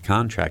independent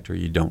contractor,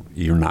 you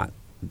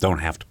don't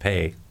have to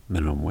pay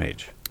minimum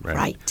wage.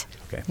 Right.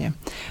 Okay. Yeah.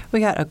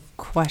 We got a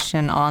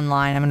question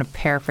online. I'm going to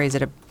paraphrase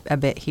it a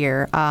bit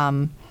here.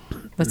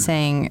 But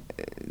saying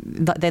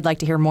they'd like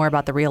to hear more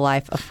about the real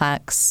life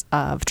effects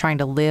of trying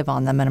to live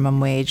on the minimum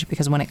wage,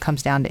 because when it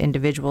comes down to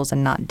individuals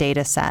and not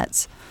data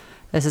sets,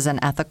 this is an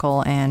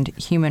ethical and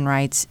human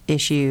rights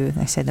issue.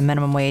 They say the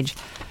minimum wage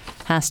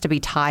has to be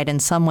tied in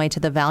some way to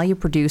the value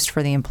produced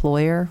for the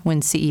employer.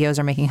 When CEOs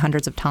are making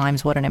hundreds of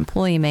times what an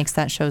employee makes,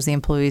 that shows the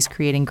employee is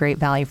creating great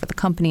value for the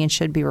company and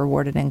should be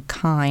rewarded in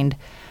kind,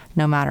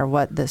 no matter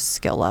what the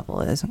skill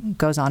level is. It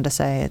goes on to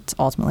say it's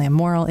ultimately a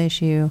moral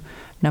issue.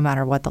 No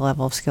matter what the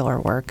level of skill or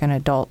work, an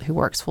adult who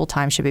works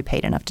full-time should be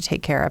paid enough to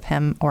take care of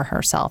him or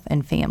herself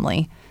and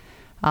family.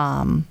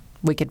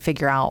 We could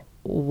figure out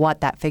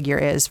what that figure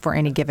is for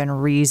any given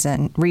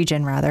region,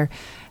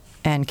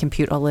 and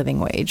compute a living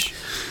wage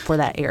for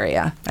that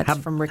area. That's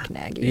from Rick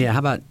Nagy. Yeah. How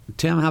about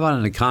Tim? How about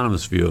an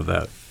economist's view of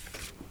that?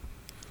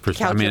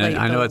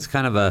 I know it's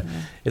kind of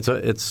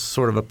it's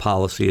sort of a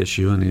policy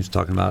issue, and he's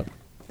talking about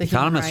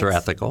economists are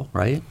ethical,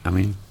 right? I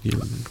mean,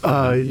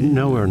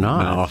 no, we're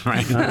not. No,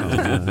 right?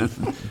 No.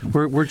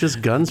 We're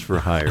just guns for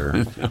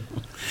hire.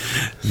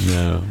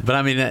 No, but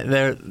I mean,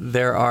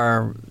 there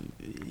are,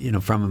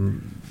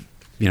 from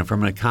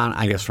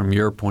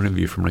your point of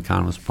view, from an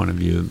economist's point of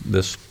view,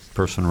 this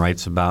person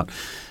writes about,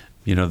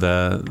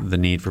 the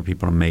need for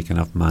people to make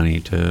enough money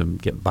to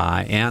get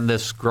by, and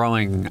this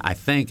growing. I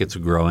think it's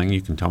growing.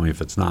 You can tell me if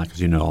it's not, because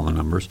you know all the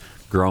numbers.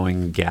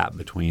 Growing gap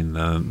between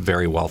the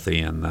very wealthy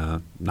and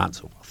the not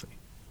so wealthy.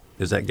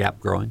 Is that gap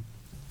growing?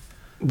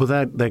 Well,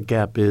 that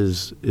gap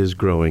is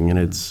growing, and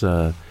it's.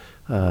 I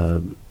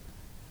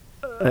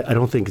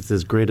don't think it's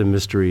as great a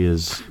mystery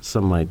as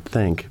some might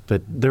think,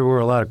 but there were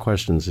a lot of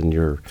questions in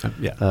your.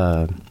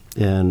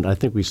 And I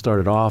think we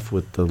started off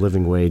with the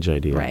living wage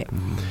idea. Right.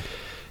 Mm-hmm.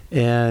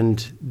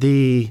 And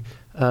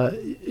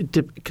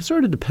it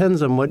sort of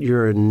depends on what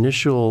your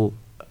initial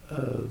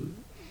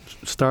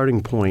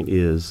starting point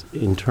is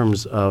in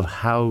terms of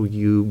how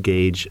you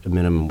gauge a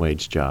minimum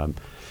wage job.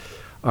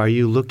 Are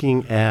you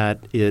looking at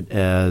it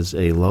as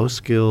a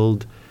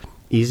low-skilled,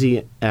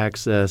 easy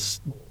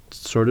access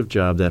sort of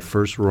job, that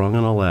first rung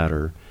on a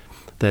ladder,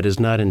 that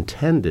is not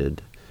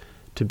intended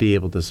to be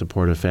able to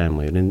support a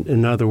family? And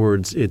in other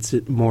words, it's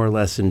more or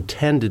less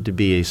intended to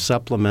be a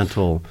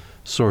supplemental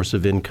source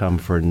of income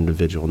for an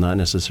individual, not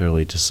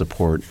necessarily to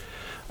support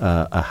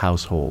a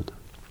household.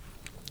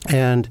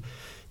 And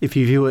if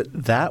you view it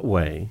that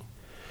way,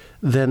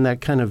 then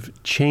that kind of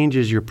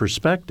changes your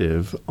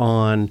perspective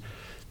on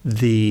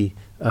the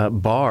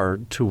bar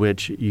to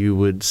which you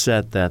would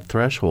set that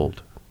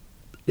threshold.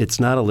 It's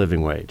not a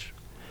living wage.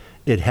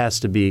 It has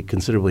to be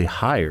considerably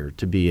higher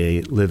to be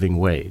a living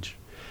wage.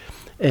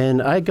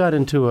 And I got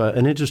into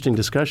an interesting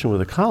discussion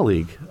with a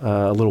colleague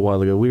a little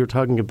while ago. We were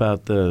talking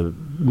about the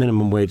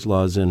minimum wage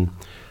laws in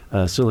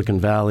Silicon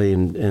Valley,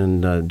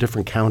 and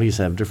different counties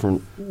have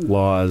different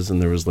laws.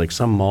 And there was like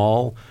some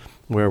mall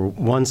where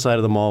one side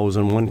of the mall was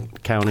in one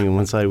county and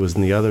one side was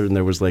in the other. And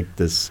there was like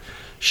this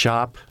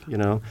shop,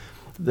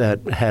 that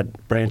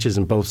had branches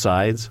in both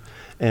sides.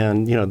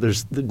 And,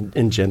 there's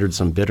engendered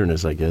some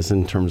bitterness, I guess,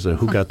 in terms of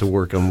who got to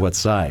work on what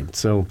side.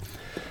 So,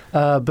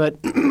 but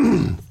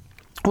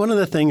one of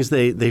the things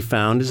they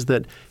found is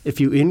that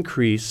if you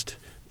increased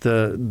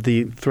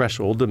the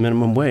threshold, the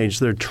minimum wage,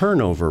 their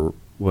turnover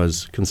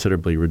was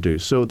considerably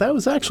reduced. So that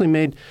was actually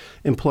made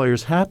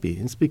employers happy.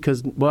 It's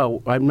because,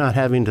 well, I'm not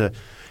having to,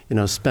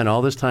 spend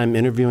all this time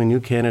interviewing new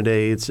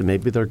candidates, and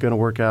maybe they're going to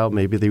work out,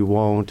 maybe they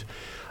won't.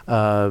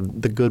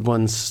 The good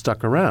ones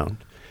stuck around.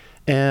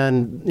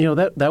 And,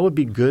 that would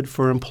be good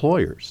for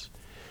employers.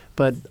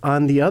 But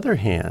on the other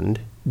hand,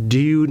 do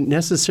you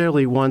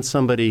necessarily want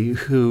somebody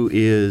who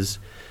is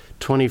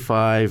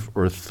 25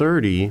 or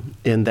 30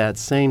 in that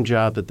same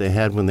job that they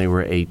had when they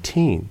were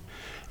 18?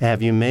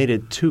 Have you made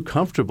it too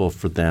comfortable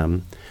for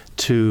them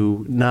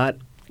to not,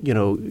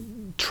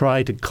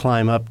 try to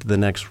climb up to the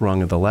next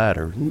rung of the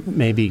ladder?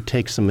 Maybe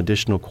take some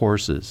additional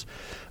courses,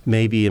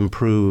 maybe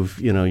improve,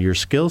 your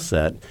skill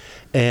set,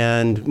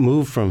 and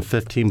move from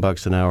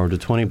 $15 an hour to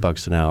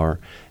 $20 an hour,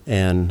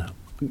 and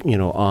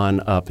on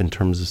up in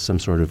terms of some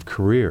sort of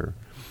career.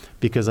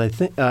 Because I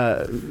think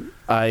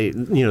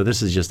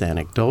this is just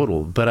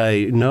anecdotal, but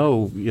I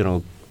know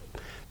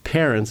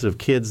parents of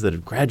kids that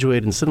have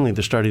graduated and suddenly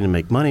they're starting to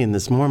make money, and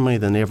there's more money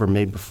than they ever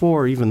made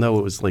before, even though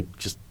it was like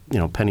just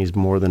pennies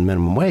more than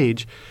minimum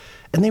wage,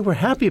 and they were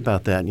happy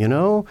about that,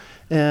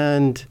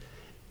 and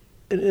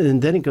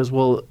then it goes,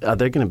 well, are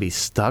they going to be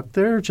stuck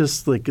there?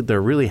 Just like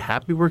they're really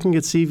happy working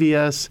at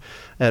CVS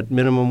at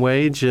minimum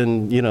wage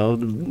and,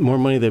 more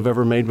money they've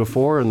ever made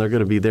before, and they're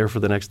going to be there for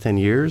the next 10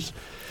 years.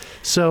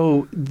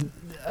 So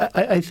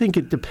I think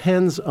it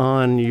depends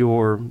on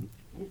your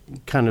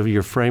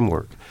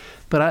framework.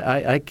 But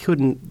I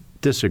couldn't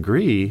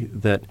disagree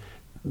that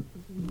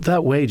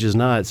wage is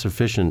not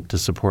sufficient to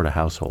support a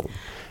household.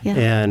 Yeah.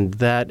 And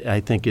that, I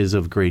think, is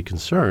of great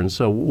concern.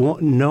 So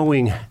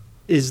knowing,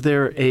 is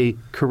there a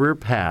career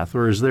path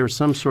or is there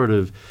some sort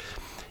of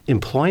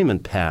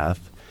employment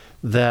path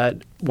that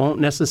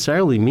won't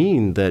necessarily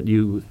mean that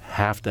you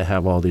have to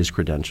have all these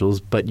credentials,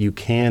 but you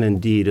can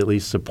indeed at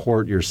least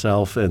support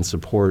yourself and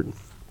support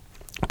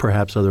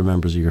perhaps other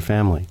members of your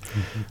family.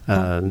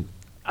 Mm-hmm.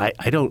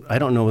 I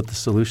don't know what the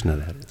solution to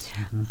that is.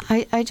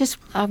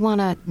 I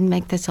want to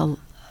make this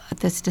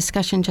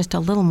discussion just a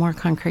little more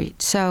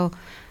concrete. So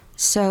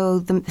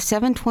the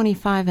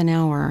 $7.25 an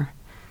hour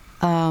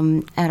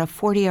at a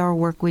 40-hour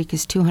work week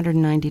is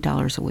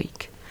 $290 a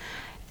week.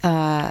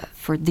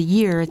 For the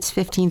year, it's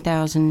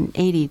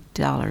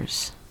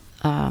 $15,080.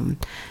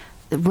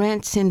 The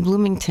rents in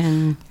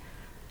Bloomington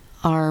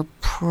are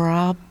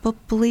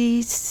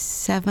probably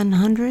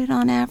 $700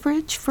 on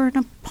average for an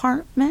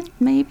apartment,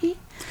 maybe.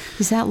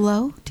 Is that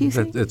low, do you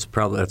think? That's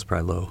probably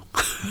low.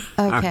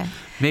 Okay.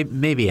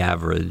 Maybe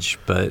average,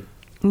 but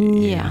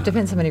yeah.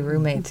 Depends how many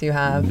roommates you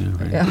have.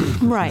 Yeah,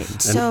 right.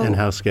 Right. And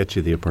how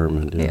sketchy the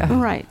apartment is.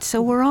 Yeah. Right.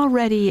 So we're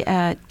already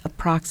at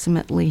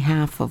approximately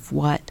half of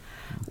what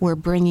we're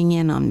bringing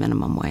in on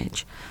minimum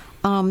wage.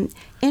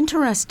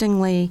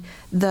 Interestingly,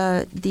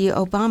 the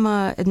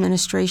Obama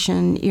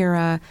administration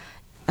era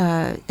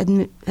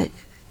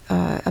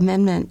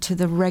amendment to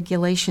the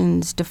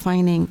regulations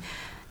defining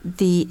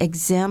the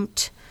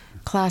exempt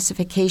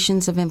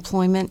classifications of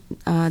employment,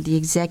 the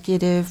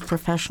executive,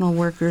 professional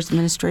workers,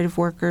 administrative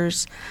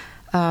workers,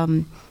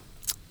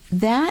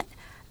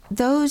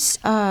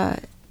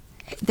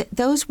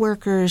 those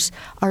workers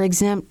are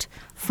exempt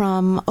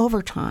from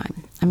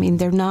overtime. I mean,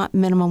 they're not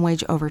minimum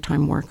wage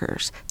overtime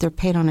workers. They're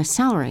paid on a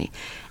salary.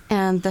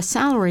 And the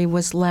salary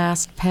was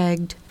last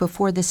pegged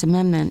before this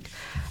amendment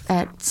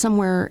at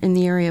somewhere in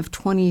the area of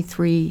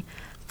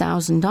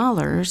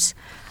 $23,000,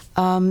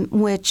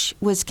 which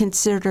was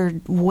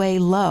considered way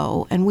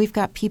low. And we've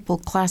got people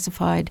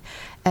classified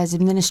as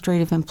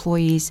administrative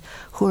employees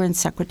who are in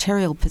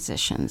secretarial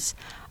positions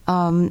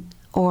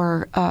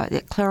or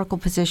clerical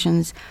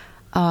positions.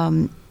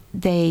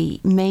 They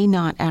may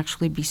not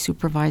actually be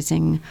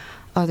supervising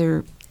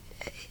other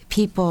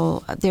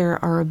people.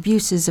 There are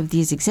abuses of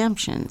these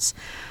exemptions.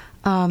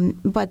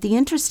 But the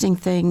interesting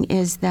thing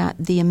is that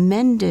the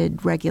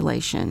amended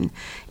regulation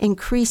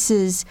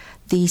increases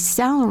the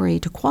salary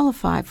to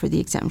qualify for the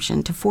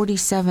exemption to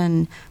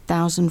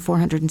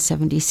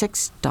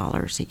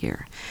 $47,476 a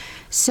year.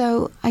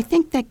 So I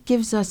think that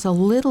gives us a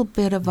little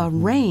bit of a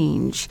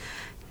range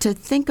to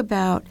think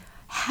about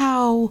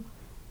how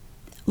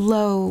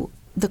low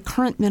the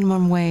current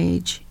minimum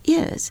wage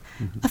is.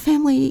 Mm-hmm. A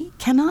family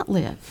cannot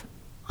live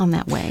on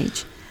that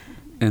wage.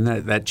 And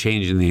that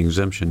change in the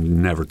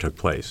exemption never took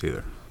place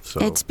either.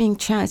 So it's been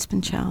challenged.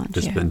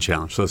 It's been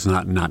challenged, so it's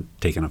not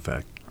taking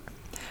effect.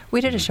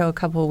 We did a show a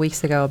couple of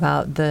weeks ago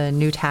about the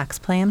new tax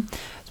plan.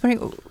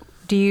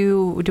 Do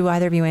Do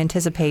either of you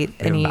anticipate We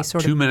have any about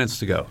sort 2 of... minutes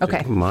to go.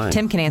 Okay, Mine.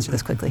 Tim can answer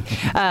this quickly.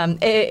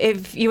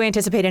 If you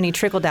anticipate any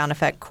trickle-down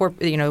effect,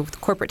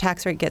 corporate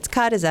tax rate gets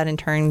cut, is that in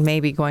turn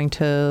maybe going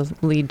to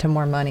lead to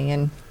more money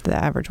in the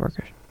average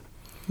worker,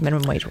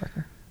 minimum wage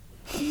worker?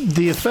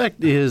 The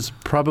effect is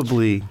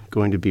probably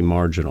going to be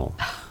marginal.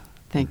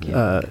 Thank you.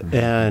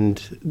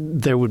 And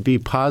there would be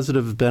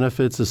positive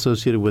benefits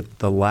associated with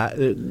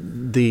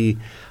the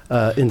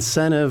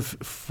incentive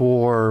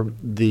for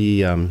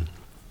the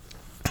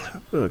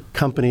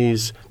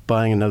companies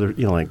buying another,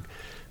 like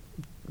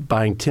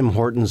buying Tim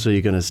Hortons, so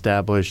you can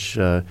establish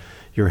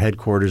your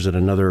headquarters in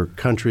another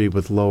country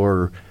with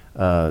lower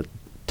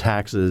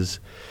taxes.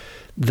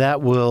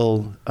 That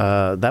will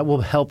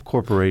help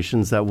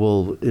corporations. That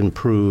will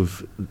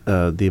improve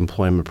the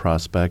employment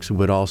prospects. It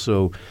would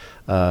also,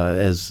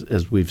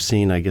 as we've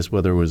seen, I guess,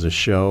 whether it was a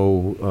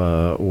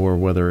show or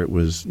whether it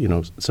was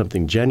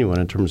something genuine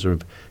in terms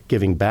of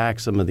giving back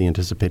some of the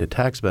anticipated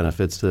tax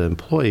benefits to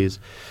employees,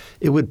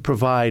 it would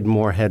provide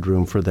more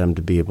headroom for them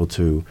to be able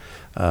to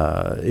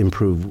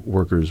improve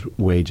workers'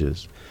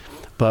 wages.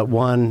 But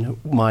one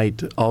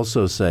might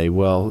also say,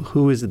 well,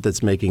 who is it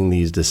that's making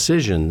these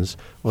decisions?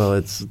 Well,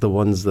 it's the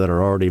ones that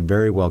are already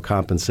very well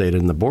compensated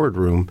in the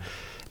boardroom,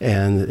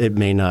 and it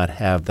may not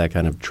have that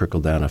kind of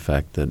trickle-down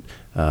effect that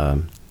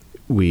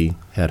we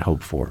had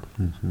hoped for.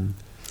 Mm-hmm.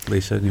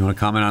 Lisa, do you want to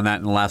comment on that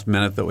in the last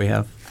minute that we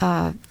have?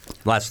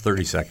 Last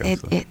 30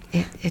 seconds.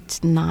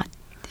 It's not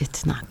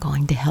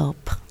going to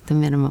help the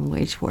minimum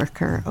wage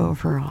worker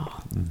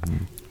overall.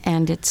 Mm-hmm.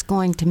 And it's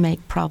going to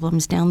make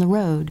problems down the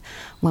road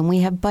when we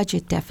have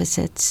budget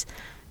deficits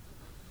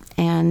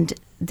and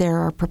there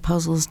are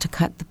proposals to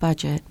cut the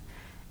budget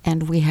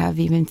and we have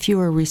even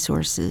fewer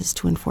resources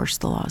to enforce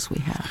the laws we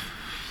have.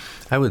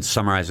 I would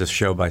summarize this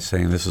show by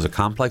saying this is a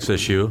complex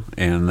issue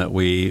and that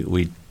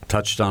we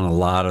touched on a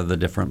lot of the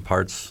different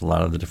parts, a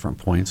lot of the different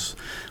points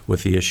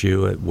with the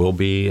issue. It will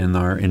be in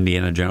our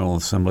Indiana General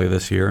Assembly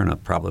this year, and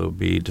it probably will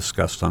be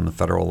discussed on the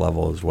federal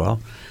level as well.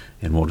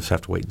 And we'll just have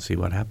to wait and see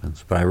what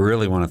happens. But I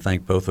really want to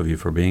thank both of you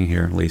for being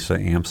here, Lisa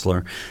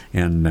Amsler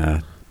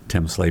and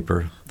Tim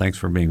Slaper. Thanks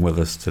for being with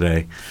us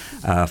today.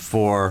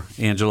 For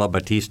Angela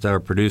Batista, our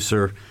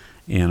producer,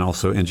 and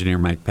also engineer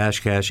Mike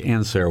Pashkash,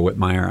 and Sarah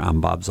Whitmire, I'm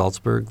Bob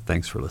Salzberg.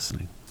 Thanks for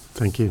listening.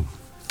 Thank you.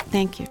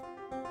 Thank you.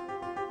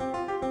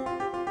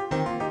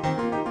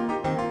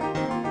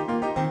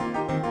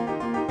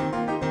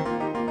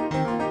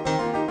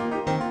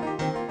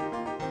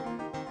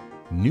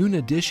 Noon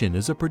Edition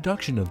is a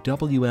production of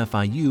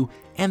WFIU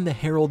and the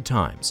Herald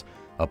Times.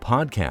 A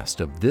podcast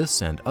of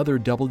this and other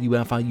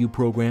WFIU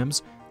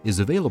programs is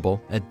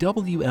available at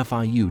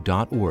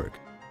WFIU.org.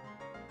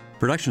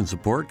 Production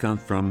support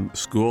comes from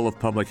School of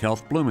Public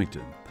Health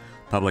Bloomington.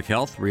 Public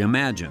Health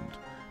Reimagined,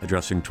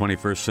 addressing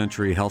 21st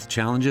century health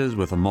challenges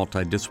with a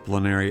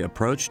multidisciplinary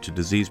approach to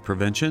disease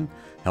prevention,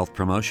 health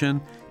promotion,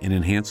 and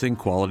enhancing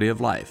quality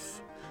of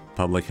life.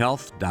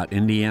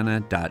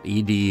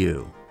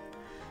 publichealth.indiana.edu.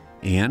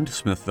 And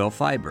Smithville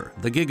Fiber,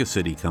 the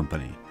Gigacity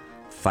Company.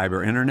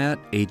 Fiber Internet,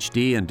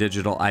 HD, and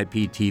digital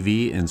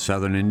IPTV in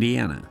southern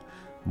Indiana.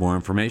 More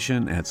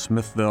information at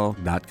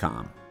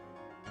smithville.com.